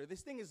coaster.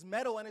 This thing is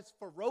metal and it's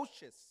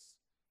ferocious.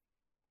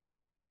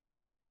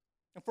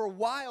 And for a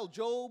while,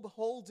 Job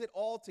holds it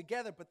all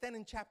together. But then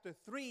in chapter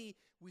 3,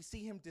 we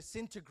see him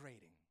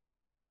disintegrating.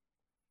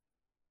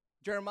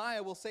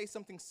 Jeremiah will say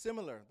something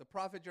similar. The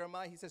prophet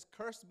Jeremiah, he says,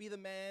 "Cursed be the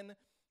man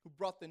who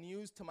brought the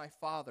news to my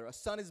father. A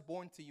son is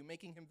born to you,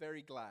 making him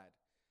very glad.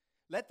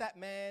 Let that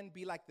man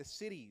be like the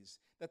cities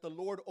that the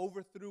Lord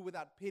overthrew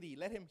without pity.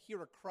 Let him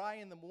hear a cry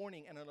in the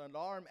morning and an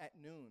alarm at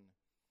noon,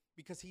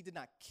 because he did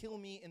not kill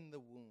me in the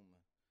womb.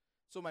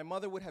 So my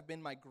mother would have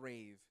been my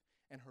grave,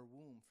 and her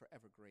womb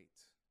forever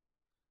great."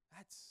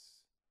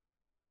 That's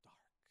dark.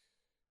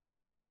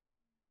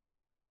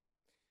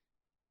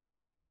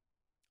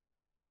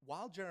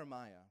 While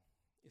Jeremiah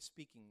is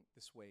speaking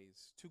this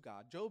ways to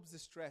God, Job's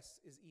distress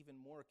is even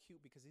more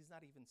acute because he's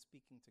not even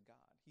speaking to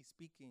God. He's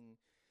speaking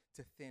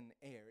to thin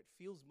air. It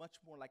feels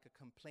much more like a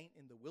complaint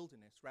in the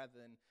wilderness rather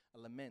than a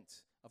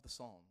lament of the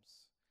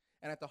Psalms.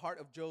 And at the heart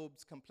of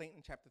Job's complaint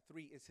in chapter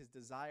 3 is his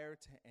desire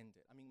to end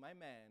it. I mean, my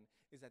man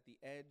is at the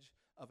edge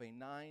of a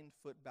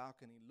 9-foot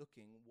balcony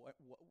looking,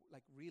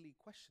 like really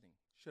questioning,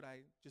 should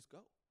I just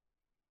go?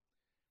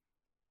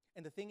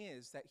 And the thing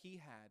is that he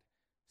had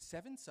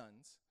 7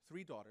 sons,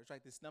 3 daughters,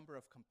 right? This number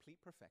of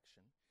complete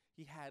perfection.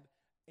 He had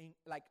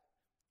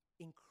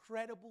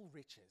incredible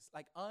riches,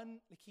 like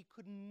he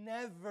could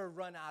never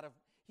run out of,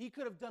 he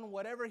could have done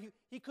whatever,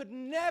 he could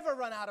never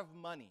run out of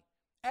money,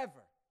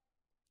 ever.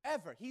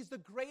 Ever. He's the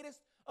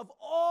greatest of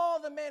all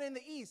the men in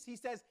the East. He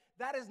says,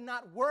 that is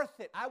not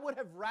worth it. I would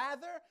have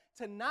rather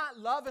to not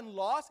love and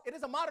lost. It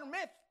is a modern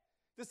myth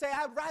to say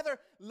I'd rather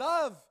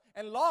love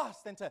and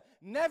lost than to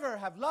never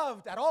have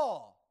loved at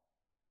all.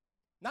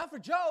 Not for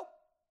Job.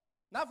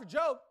 Not for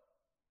Job.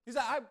 He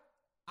said,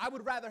 I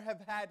would rather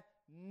have had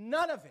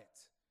none of it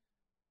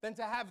than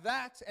to have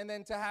that and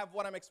then to have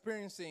what I'm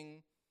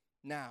experiencing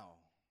now.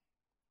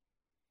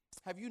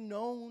 Have you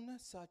known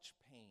such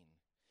pain?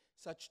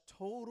 Such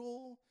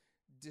total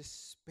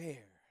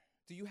despair?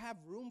 Do you have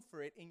room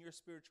for it in your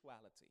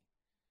spirituality,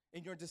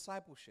 in your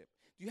discipleship?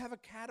 Do you have a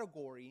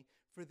category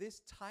for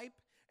this type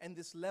and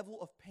this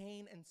level of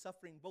pain and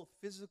suffering, both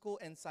physical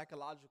and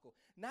psychological?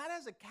 Not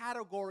as a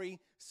category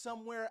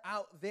somewhere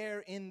out there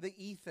in the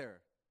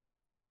ether,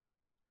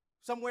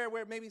 somewhere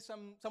where maybe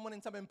someone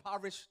in some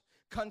impoverished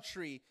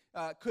country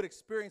could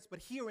experience, but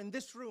here in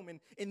this room,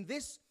 in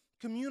this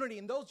community,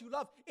 in those you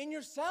love, in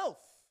yourself.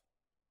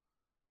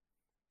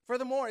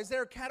 Furthermore, is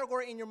there a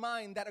category in your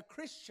mind that a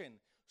Christian,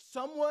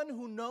 someone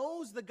who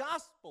knows the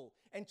gospel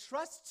and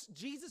trusts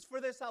Jesus for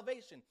their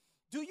salvation,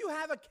 do you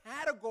have a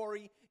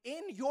category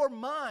in your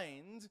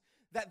mind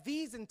that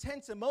these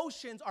intense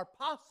emotions are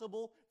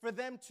possible for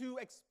them to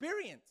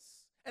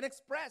experience and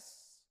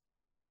express?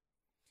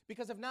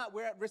 Because if not,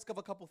 we're at risk of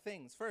a couple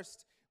things.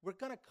 First, we're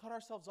going to cut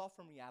ourselves off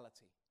from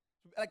reality.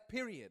 Like,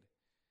 period.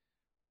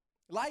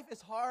 Life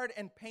is hard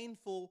and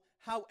painful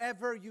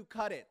however you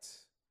cut it.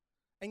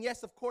 And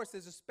yes, of course,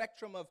 there's a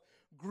spectrum of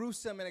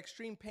gruesome and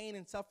extreme pain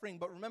and suffering.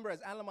 But remember,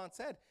 as Alamant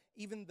said,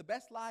 even the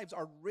best lives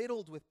are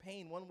riddled with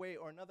pain one way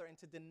or another. And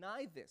to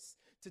deny this,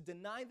 to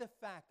deny the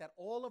fact that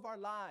all of our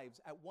lives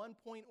at one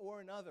point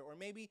or another, or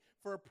maybe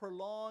for a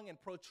prolonged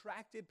and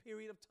protracted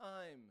period of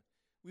time,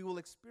 we will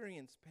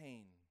experience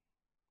pain.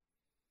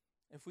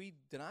 If we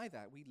deny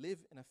that, we live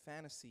in a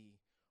fantasy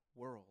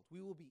world. We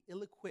will be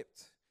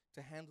ill-equipped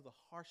to handle the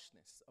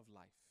harshness of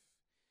life.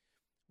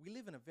 We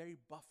live in a very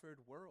buffered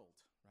world,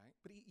 right?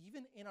 But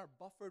even in our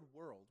buffered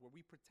world, where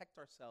we protect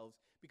ourselves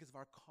because of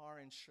our car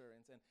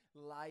insurance and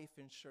life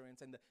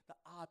insurance and the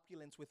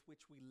opulence with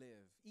which we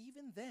live,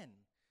 even then,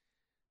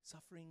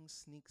 suffering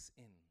sneaks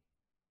in.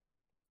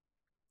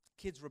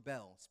 Kids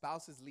rebel,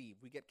 spouses leave,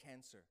 we get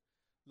cancer,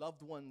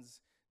 loved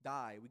ones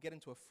die, we get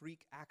into a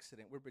freak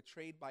accident, we're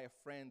betrayed by a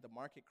friend, the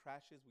market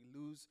crashes, we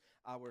lose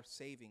our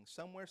savings.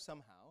 Somewhere,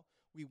 somehow,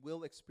 we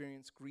will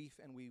experience grief,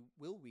 and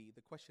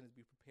the question is,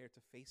 be prepared to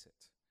face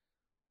it.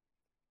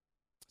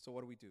 So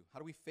what do? How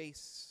do we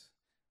face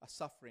a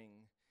suffering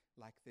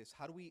like this?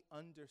 How do we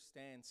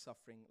understand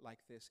suffering like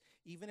this,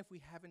 even if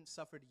we haven't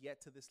suffered yet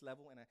to this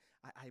level? And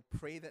I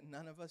pray that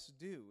none of us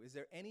do. Is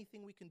there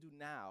anything we can do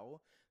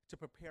now to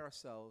prepare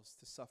ourselves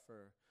to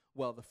suffer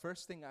well? The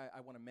first thing I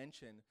want to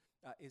mention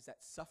is that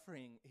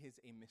suffering is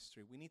a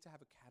mystery. We need to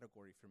have a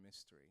category for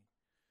mystery.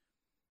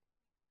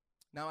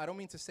 Now, I don't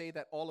mean to say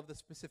that all of the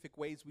specific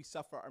ways we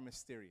suffer are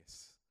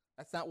mysterious.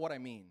 That's not what I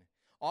mean.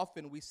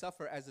 Often we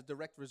suffer as a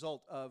direct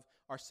result of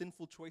our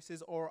sinful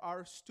choices or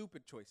our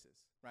stupid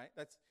choices, right?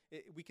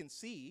 We can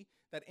see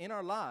that in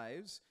our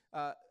lives,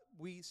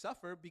 we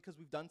suffer because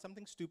we've done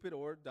something stupid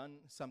or done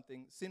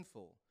something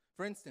sinful.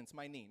 For instance,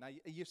 my knee. Now,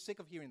 you're sick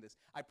of hearing this.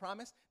 I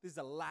promise this is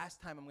the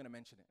last time I'm going to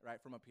mention it,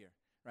 right, from up here,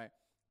 right?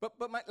 But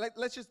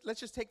let's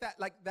just take that.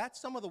 Like,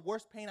 that's some of the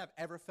worst pain I've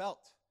ever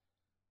felt,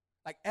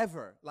 like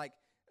ever. Like,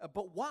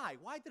 but why?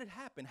 Why did it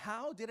happen?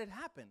 How did it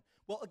happen?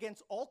 Well,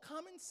 against all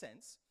common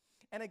sense,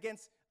 and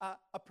against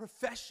a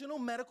professional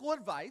medical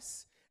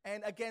advice,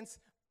 and against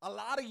a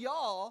lot of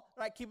y'all,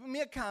 right, keeping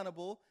me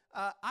accountable,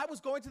 I was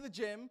going to the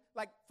gym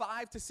like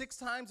 5 to 6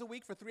 times a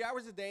week for 3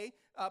 hours a day,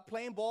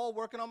 playing ball,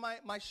 working on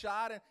my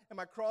shot and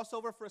my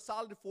crossover for a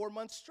solid 4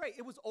 months straight.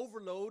 It was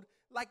overload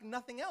like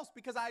nothing else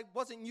because I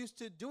wasn't used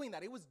to doing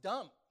that. It was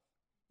dumb.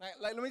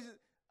 Right?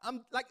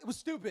 It was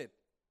stupid.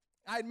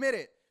 I admit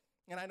it.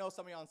 And I know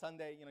some of you on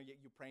Sunday,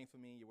 you're praying for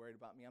me, you're worried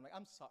about me. I'm like,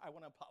 I'm sorry, I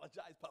want to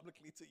apologize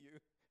publicly to you,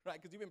 right?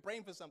 Because you've been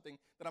praying for something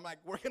that I'm like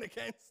working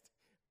against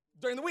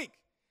during the week.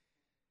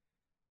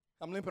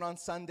 I'm limping on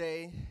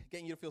Sunday,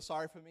 getting you to feel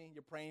sorry for me.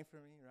 You're praying for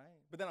me, right?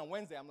 But then on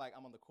Wednesday, I'm like,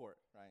 I'm on the court,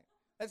 right?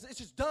 It's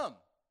just dumb.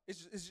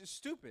 It's just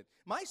stupid.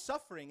 My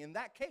suffering in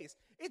that case,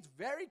 it's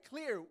very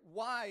clear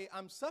why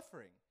I'm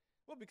suffering.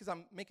 Well, because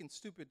I'm making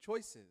stupid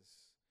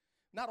choices.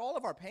 Not all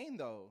of our pain,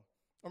 though,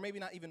 or maybe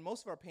not even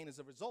most of our pain is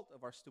a result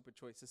of our stupid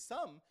choices.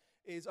 Some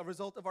is a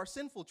result of our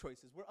sinful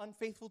choices. We're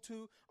unfaithful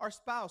to our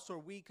spouse, or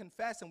we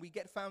confess and we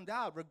get found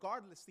out.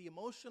 Regardless, the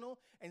emotional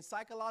and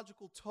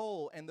psychological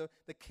toll and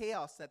the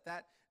chaos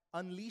that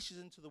unleashes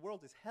into the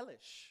world is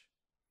hellish.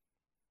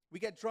 We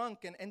get drunk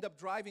and end up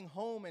driving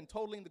home and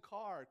totaling the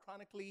car,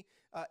 chronically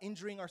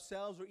injuring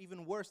ourselves, or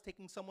even worse,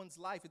 taking someone's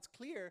life. It's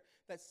clear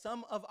that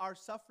some of our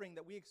suffering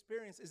that we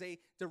experience is a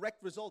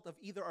direct result of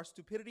either our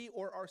stupidity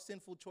or our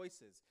sinful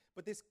choices.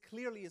 But this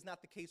clearly is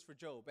not the case for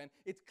Job, and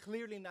it's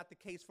clearly not the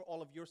case for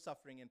all of your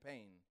suffering and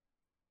pain.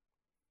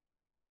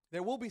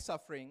 There will be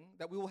suffering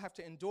that we will have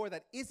to endure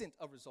that isn't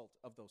a result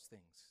of those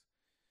things.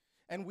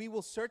 And we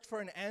will search for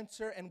an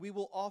answer, and we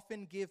will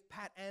often give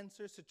pat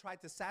answers to try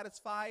to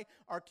satisfy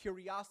our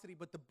curiosity.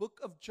 But the book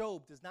of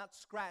Job does not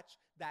scratch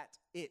that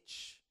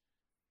itch.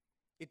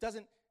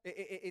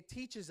 It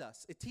teaches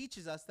us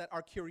that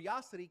our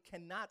curiosity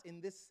cannot,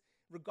 in this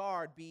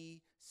regard,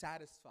 be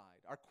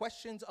satisfied. Our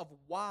questions of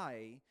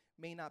why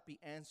may not be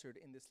answered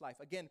in this life.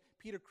 Again,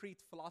 Peter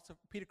Kreeft,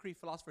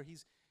 philosopher,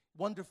 he's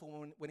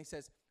wonderful when he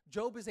says,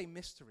 Job is a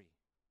mystery.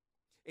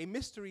 A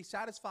mystery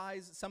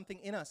satisfies something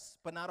in us,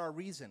 but not our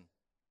reason.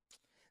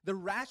 The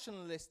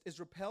rationalist is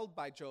repelled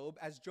by Job,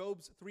 as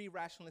Job's 3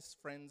 rationalist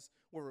friends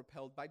were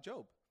repelled by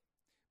Job.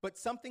 But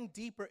something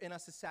deeper in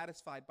us is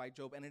satisfied by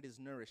Job, and it is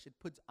nourished. It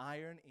puts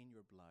iron in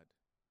your blood,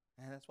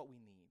 and that's what we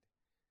need.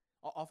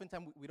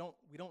 Oftentimes, we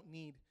don't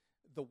need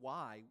the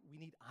why. We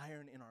need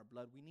iron in our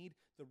blood. We need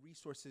the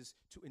resources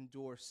to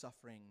endure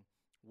suffering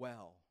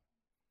well.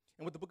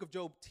 And what the book of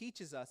Job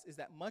teaches us is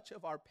that much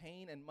of our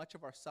pain and much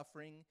of our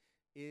suffering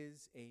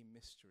is a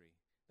mystery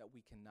that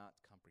we cannot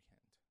comprehend.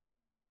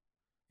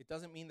 It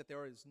doesn't mean that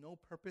there is no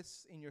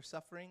purpose in your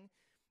suffering.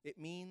 It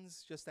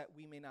means just that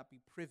we may not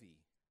be privy.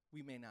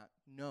 We may not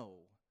know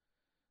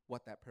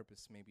what that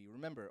purpose may be.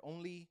 Remember,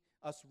 only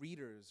us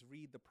readers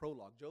read the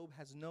prologue. Job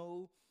has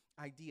no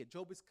idea.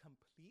 Job is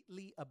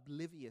completely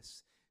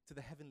oblivious to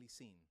the heavenly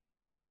scene.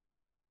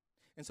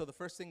 And so the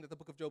first thing that the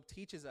book of Job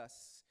teaches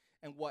us,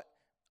 and what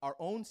our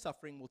own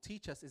suffering will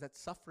teach us, is that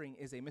suffering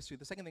is a mystery.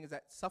 The second thing is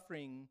that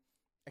suffering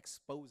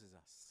exposes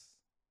us.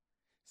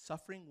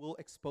 Suffering will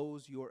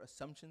expose your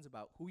assumptions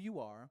about who you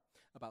are,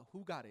 about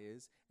who God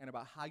is, and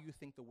about how you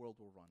think the world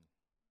will run.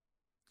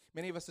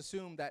 Many of us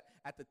assume that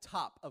at the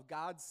top of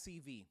God's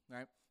CV,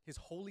 right, his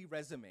holy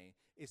resume,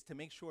 is to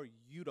make sure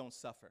you don't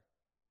suffer.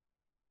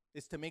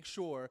 It's to make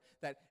sure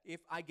that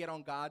if I get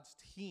on God's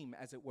team,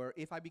 as it were,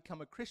 if I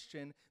become a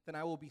Christian, then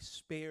I will be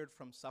spared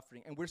from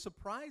suffering. And we're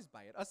surprised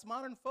by it. Us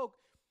modern folk,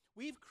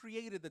 we've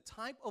created the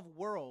type of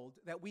world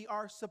that we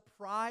are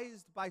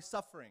surprised by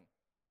suffering.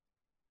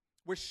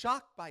 We're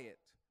shocked by it,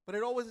 but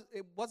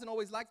it wasn't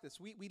always like this.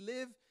 We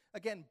live,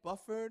 again,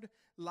 buffered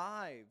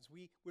lives.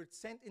 We're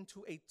sent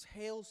into a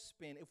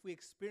tailspin if we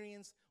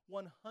experience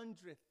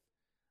 1/100th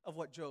of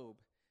what Job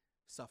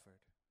suffered.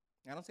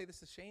 I don't say this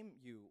to shame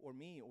you or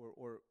me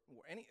or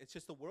any. It's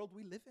just the world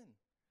we live in.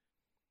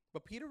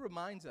 But Peter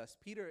reminds us,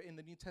 Peter in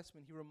the New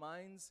Testament, he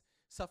reminds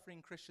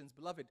suffering Christians,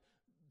 beloved,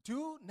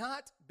 do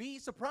not be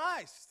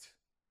surprised.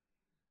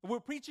 We're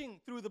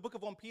preaching through the book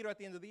of 1 Peter at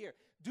the end of the year.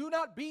 Do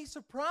not be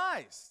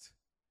surprised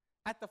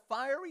at the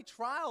fiery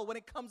trial when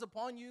it comes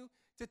upon you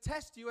to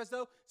test you, as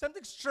though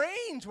something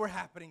strange were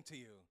happening to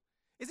you.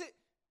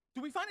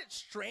 Do we find it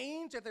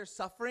strange that there's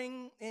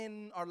suffering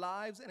in our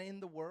lives and in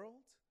the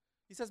world?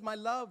 He says, my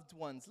loved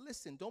ones,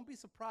 listen, don't be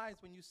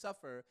surprised when you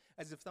suffer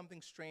as if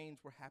something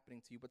strange were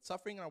happening to you. But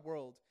suffering in our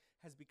world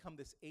has become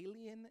this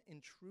alien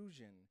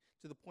intrusion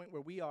to the point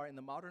where we are in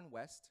the modern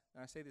West,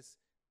 and I say this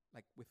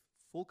like with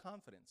full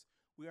confidence,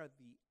 we are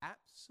the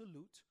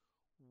absolute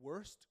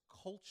worst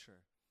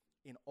culture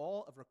in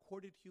all of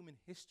recorded human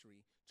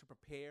history to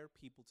prepare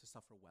people to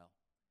suffer well,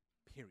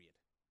 period.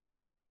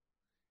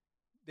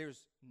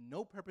 There's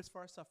no purpose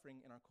for our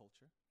suffering in our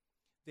culture.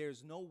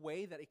 There's no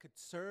way that it could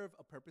serve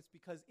a purpose,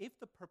 because if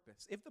the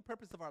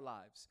purpose of our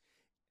lives,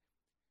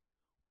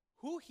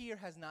 who here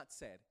has not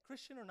said,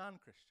 Christian or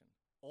non-Christian,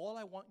 all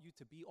I want you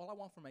to be, all I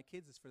want for my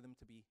kids is for them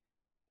to be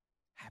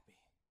happy,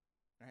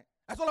 right?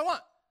 That's all I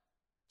want,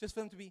 just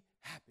for them to be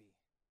happy.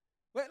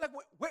 Where'd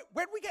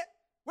we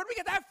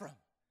get that from?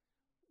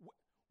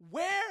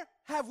 Where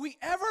have we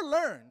ever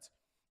learned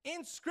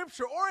in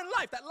Scripture or in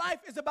life that life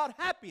is about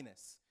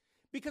happiness?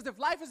 Because if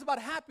life is about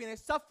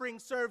happiness, suffering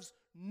serves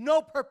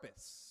no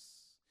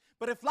purpose.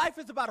 But if life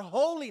is about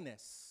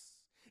holiness,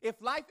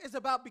 if life is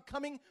about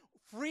becoming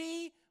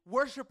free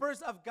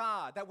worshipers of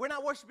God, that we're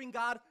not worshiping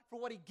God for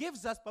what he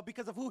gives us, but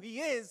because of who he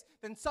is,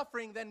 then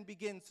suffering then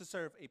begins to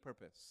serve a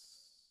purpose.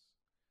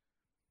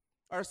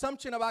 Our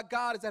assumption about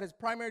God is that his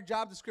primary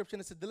job description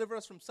is to deliver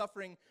us from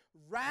suffering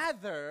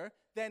rather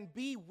than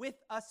be with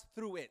us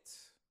through it.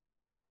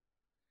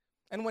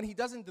 And when he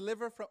doesn't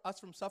deliver us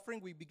from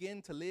suffering, we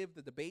begin to live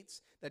the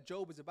debates that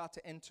Job is about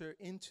to enter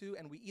into,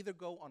 and we either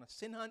go on a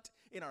sin hunt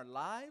in our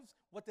lives,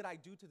 what did I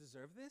do to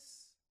deserve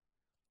this?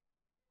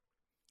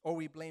 Or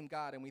we blame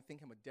God and we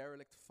think him a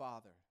derelict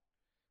father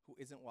who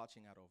isn't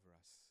watching out over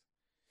us.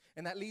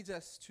 And that leads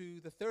us to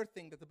the third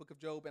thing that the book of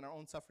Job and our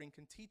own suffering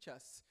can teach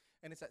us,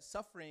 and it's that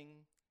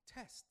suffering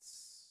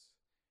tests.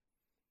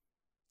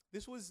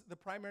 This was the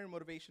primary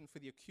motivation for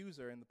the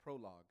accuser in the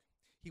prologue.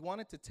 He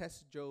wanted to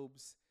test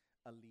Job's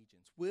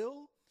allegiance.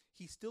 Will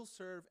he still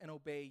serve and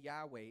obey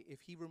Yahweh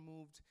if he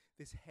removed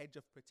this hedge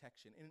of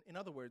protection? In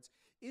other words,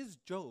 is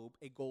Job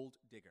a gold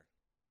digger?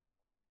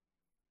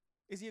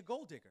 Is he a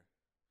gold digger?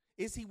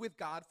 Is he with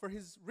God for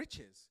his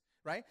riches,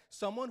 right?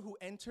 Someone who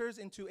enters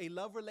into a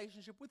love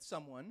relationship with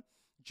someone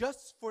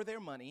just for their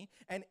money,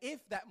 and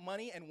if that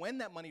money and when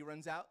that money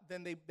runs out,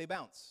 then they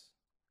bounce.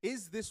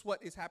 Is this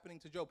what is happening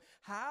to Job?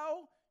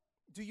 How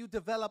do you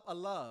develop a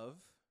love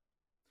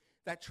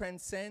that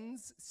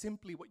transcends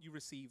simply what you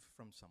receive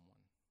from someone?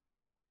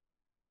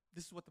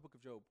 This is what the book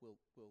of Job will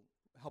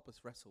help us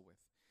wrestle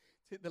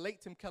with. The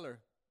late Tim Keller,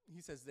 he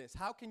says this: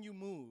 how can you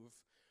move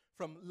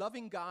from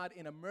loving God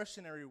in a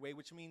mercenary way,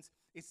 which means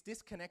it's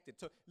disconnected,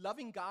 to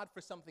loving God for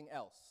something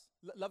else,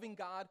 loving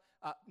God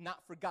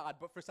not for God,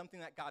 but for something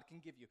that God can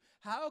give you?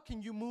 How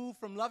can you move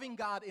from loving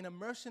God in a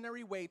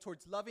mercenary way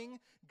towards loving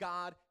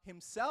God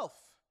himself?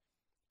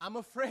 I'm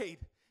afraid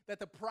that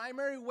the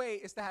primary way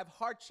is to have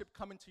hardship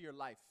come into your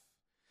life.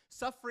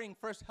 Suffering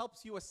first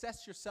helps you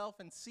assess yourself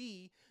and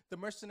see the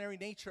mercenary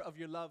nature of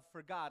your love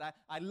for God.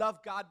 I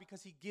love God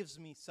because he gives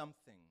me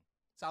something,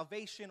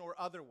 salvation or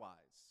otherwise.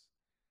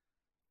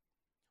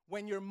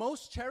 When your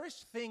most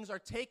cherished things are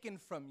taken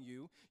from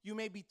you, you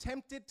may be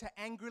tempted to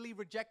angrily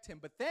reject him.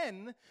 But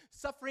then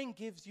suffering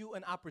gives you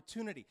an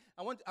opportunity.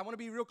 I want to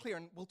be real clear,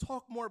 and we'll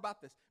talk more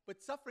about this. But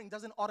suffering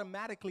doesn't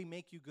automatically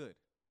make you good.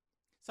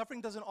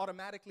 Suffering doesn't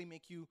automatically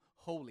make you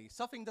holy.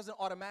 Suffering doesn't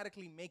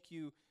automatically make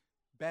you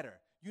better.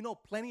 You know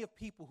plenty of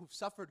people who've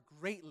suffered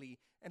greatly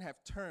and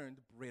have turned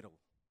brittle.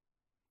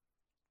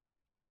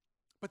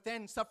 But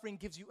then suffering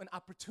gives you an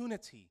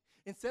opportunity.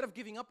 Instead of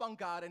giving up on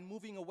God and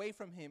moving away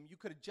from him, you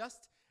could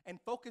adjust and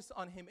focus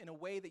on him in a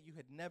way that you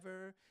had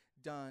never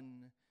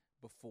done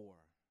before.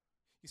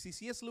 You see,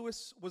 C.S.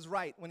 Lewis was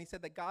right when he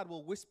said that God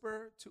will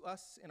whisper to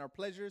us in our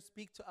pleasures,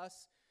 speak to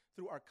us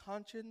through our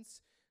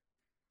conscience,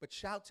 but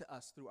shout to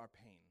us through our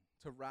pain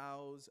to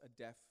rouse a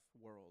deaf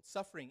world.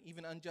 Suffering,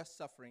 even unjust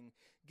suffering,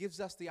 gives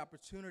us the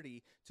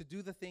opportunity to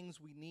do the things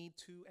we need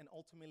to and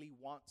ultimately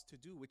want to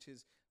do, which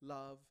is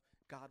love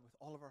God with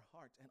all of our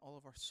heart and all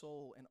of our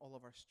soul and all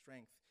of our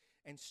strength.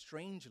 And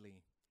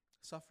strangely,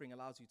 suffering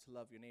allows you to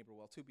love your neighbor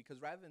well too,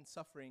 because rather than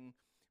suffering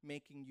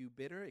making you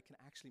bitter, it can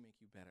actually make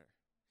you better.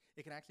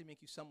 It can actually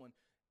make you someone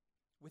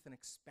with an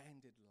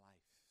expanded life,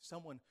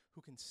 someone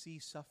who can see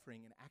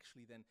suffering and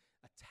actually then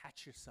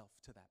attach yourself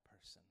to that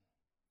person.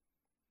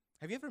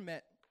 Have you ever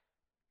met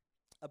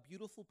a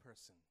beautiful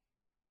person,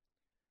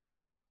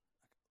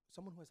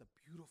 someone who has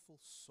a beautiful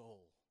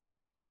soul,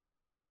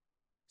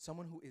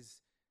 someone who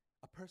is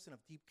a person of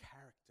deep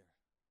character,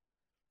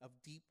 of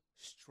deep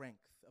strength,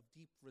 of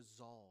deep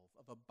resolve,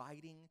 of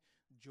abiding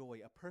joy,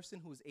 a person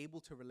who is able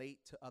to relate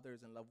to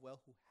others and love well,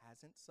 who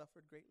hasn't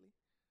suffered greatly?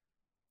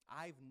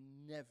 I've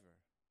never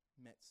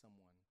met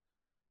someone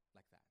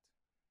like that.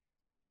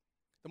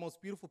 The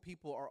most beautiful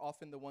people are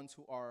often the ones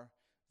who are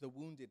the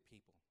wounded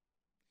people,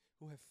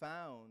 who have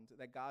found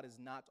that God is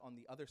not on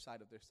the other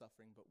side of their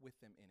suffering, but with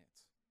them in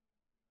it.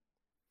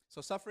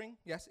 So suffering,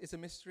 yes, is a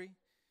mystery.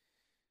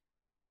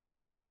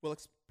 We'll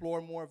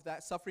explore more of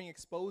that. Suffering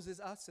exposes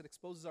us, it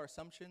exposes our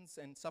assumptions,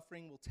 and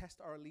suffering will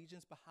test our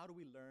allegiance, but how do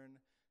we learn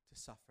to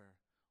suffer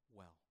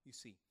well? You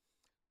see,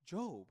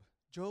 Job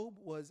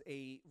was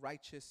a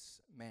righteous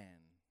man,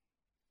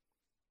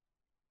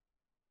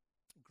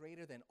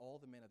 greater than all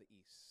the men of the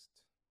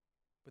East.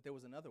 But there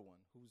was another one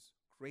who's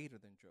greater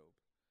than Job,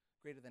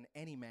 greater than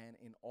any man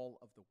in all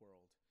of the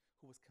world,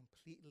 who was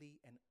completely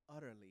and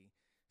utterly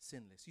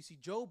sinless. You see,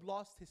 Job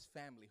lost his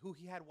family, who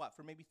he had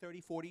for maybe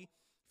 30, 40,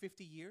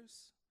 50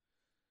 years?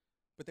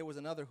 But there was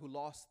another who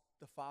lost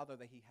the father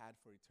that he had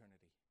for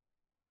eternity.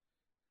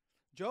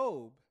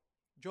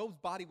 Job's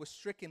body was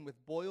stricken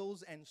with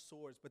boils and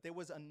sores, but there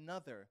was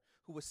another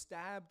who was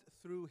stabbed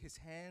through his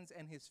hands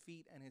and his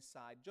feet and his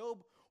side.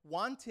 Job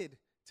wanted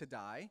to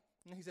die.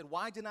 And he said,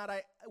 why did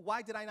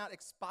I not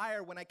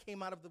expire when I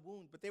came out of the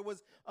womb? But there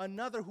was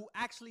another who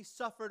actually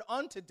suffered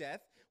unto death,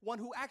 one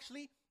who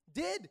actually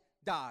did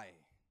die.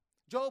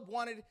 Job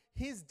wanted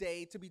his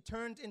day to be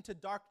turned into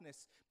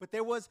darkness, but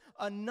there was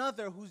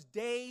another whose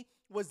day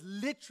was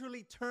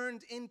literally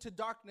turned into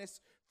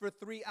darkness for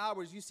 3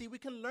 hours. You see, we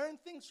can learn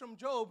things from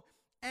Job,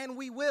 and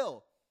we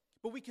will,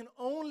 but we can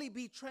only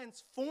be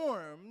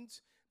transformed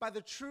by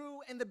the true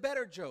and the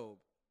better Job,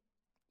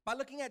 by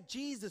looking at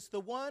Jesus, the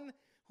one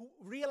who,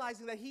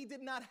 realizing that he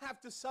did not have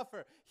to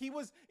suffer. He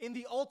was in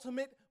the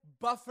ultimate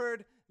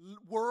buffered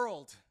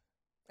world.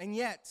 And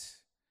yet,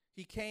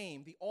 he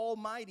came, the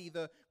Almighty,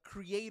 the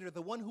Creator,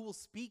 the one who will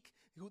speak,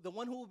 the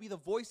one who will be the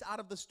voice out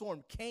of the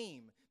storm,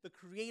 came. The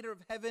Creator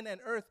of heaven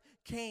and earth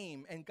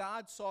came, and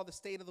God saw the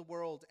state of the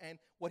world, and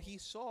what he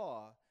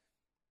saw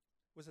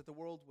was that the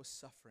world was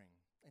suffering,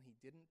 and he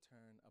didn't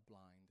turn a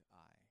blind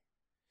eye,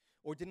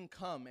 or didn't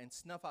come and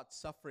snuff out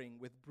suffering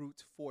with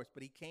brute force,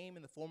 but he came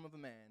in the form of a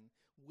man,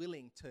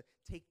 willing to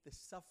take the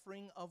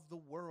suffering of the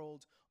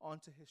world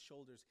onto his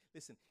shoulders.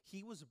 Listen,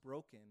 he was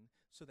broken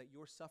so that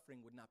your suffering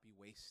would not be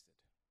wasted.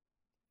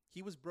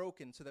 He was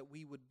broken so that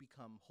we would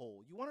become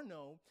whole. You want to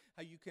know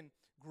how you can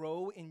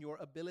grow in your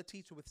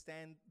ability to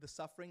withstand the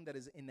suffering that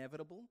is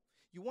inevitable?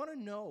 You want to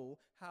know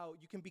how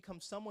you can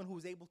become someone who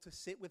is able to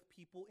sit with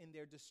people in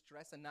their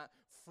distress and not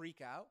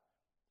freak out?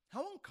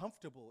 How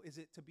uncomfortable is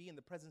it to be in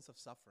the presence of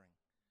suffering?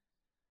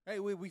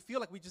 Right? We feel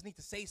like we just need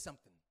to say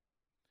something.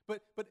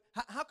 But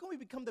how can we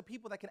become the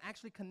people that can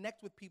actually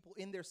connect with people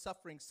in their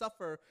suffering,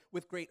 suffer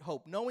with great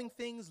hope? Knowing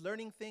things,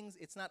 learning things,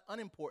 it's not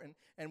unimportant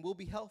and will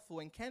be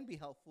helpful and can be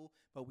helpful,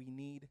 but we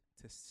need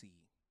to see.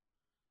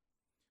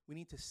 We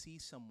need to see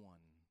someone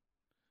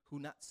who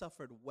not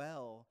suffered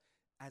well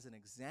as an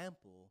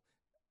example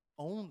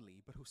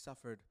only, but who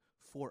suffered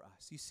for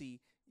us. You see,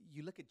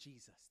 you look at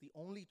Jesus, the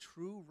only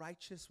true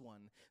righteous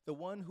one, the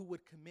one who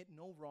would commit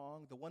no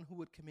wrong, the one who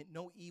would commit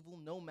no evil,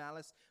 no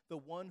malice, the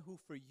one who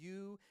for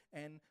you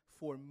and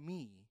for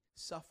me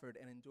suffered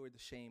and endured the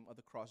shame of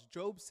the cross.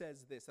 Job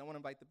says this. I want to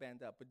invite the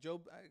band up, but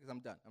Job, because I'm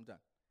done.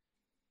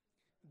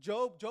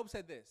 Job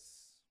said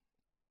this: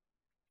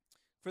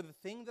 "For the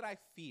thing that I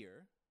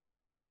fear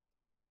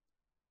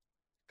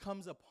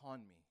comes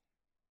upon me,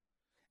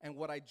 and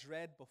what I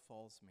dread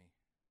befalls me."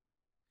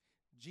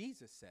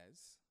 Jesus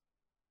says,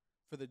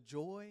 "For the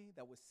joy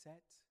that was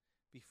set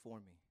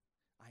before me,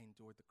 I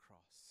endured the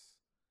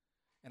cross,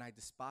 and I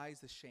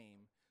despised the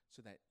shame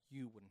so that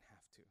you wouldn't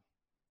have to."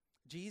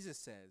 Jesus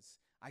says,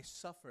 "I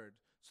suffered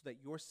so that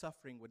your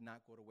suffering would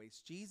not go to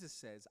waste." Jesus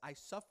says, "I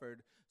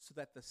suffered so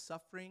that the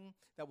suffering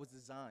that was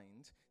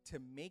designed to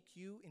make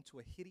you into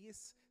a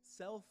hideous,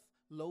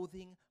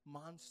 self-loathing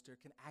monster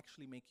can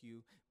actually make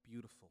you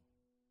beautiful."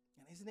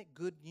 And isn't it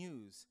good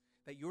news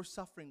that your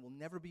suffering will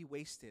never be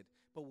wasted,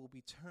 but will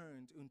be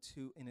turned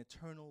into an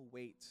eternal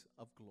weight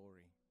of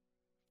glory?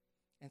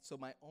 And so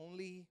my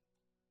only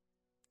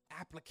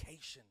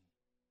application,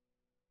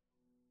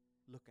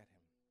 look at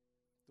him,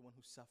 the one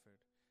who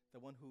suffered, the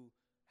one who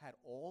had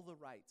all the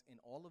right in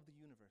all of the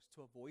universe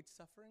to avoid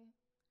suffering,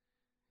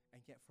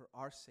 and yet for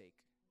our sake,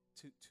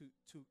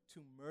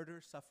 to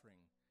murder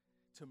suffering,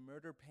 to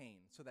murder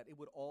pain, so that it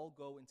would all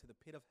go into the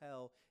pit of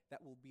hell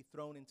that will be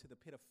thrown into the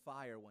pit of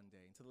fire one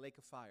day, into the lake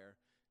of fire,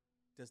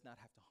 does not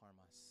have to harm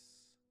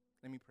us.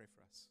 Let me pray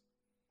for us.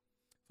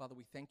 Father,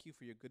 we thank you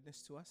for your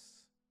goodness to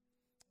us.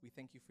 We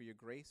thank you for your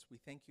grace. We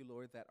thank you,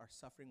 Lord, that our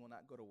suffering will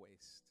not go to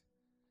waste.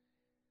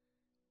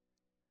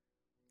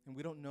 And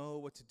we don't know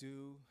what to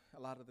do a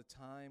lot of the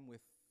time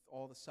with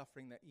all the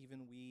suffering that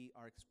even we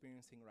are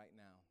experiencing right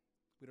now.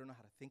 We don't know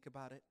how to think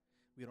about it.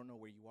 We don't know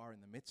where you are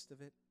in the midst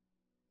of it.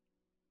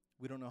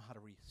 We don't know how to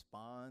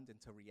respond and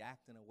to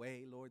react in a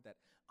way, Lord, that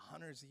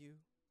honors you.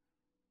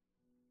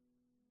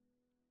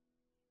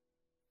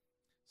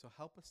 So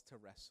help us to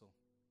wrestle.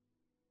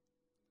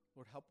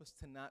 Lord, help us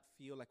to not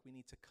feel like we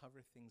need to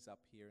cover things up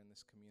here in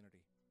this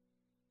community.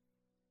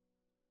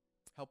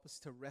 Help us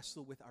to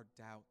wrestle with our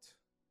doubt.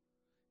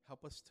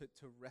 Help us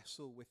to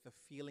wrestle with the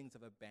feelings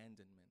of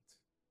abandonment.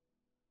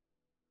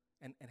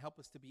 And help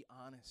us to be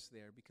honest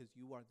there, because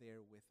you are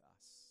there with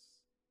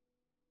us.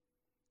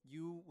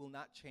 You will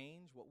not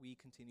change what we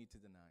continue to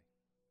deny.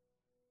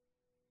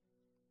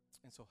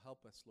 And so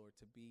help us, Lord,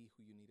 to be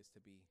who you need us to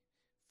be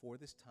for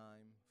this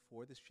time,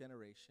 for this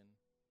generation,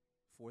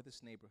 for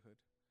this neighborhood,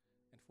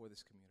 and for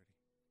this community.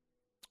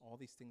 All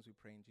these things we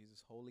pray in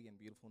Jesus' holy and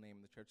beautiful name.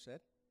 And the church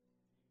said,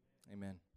 amen.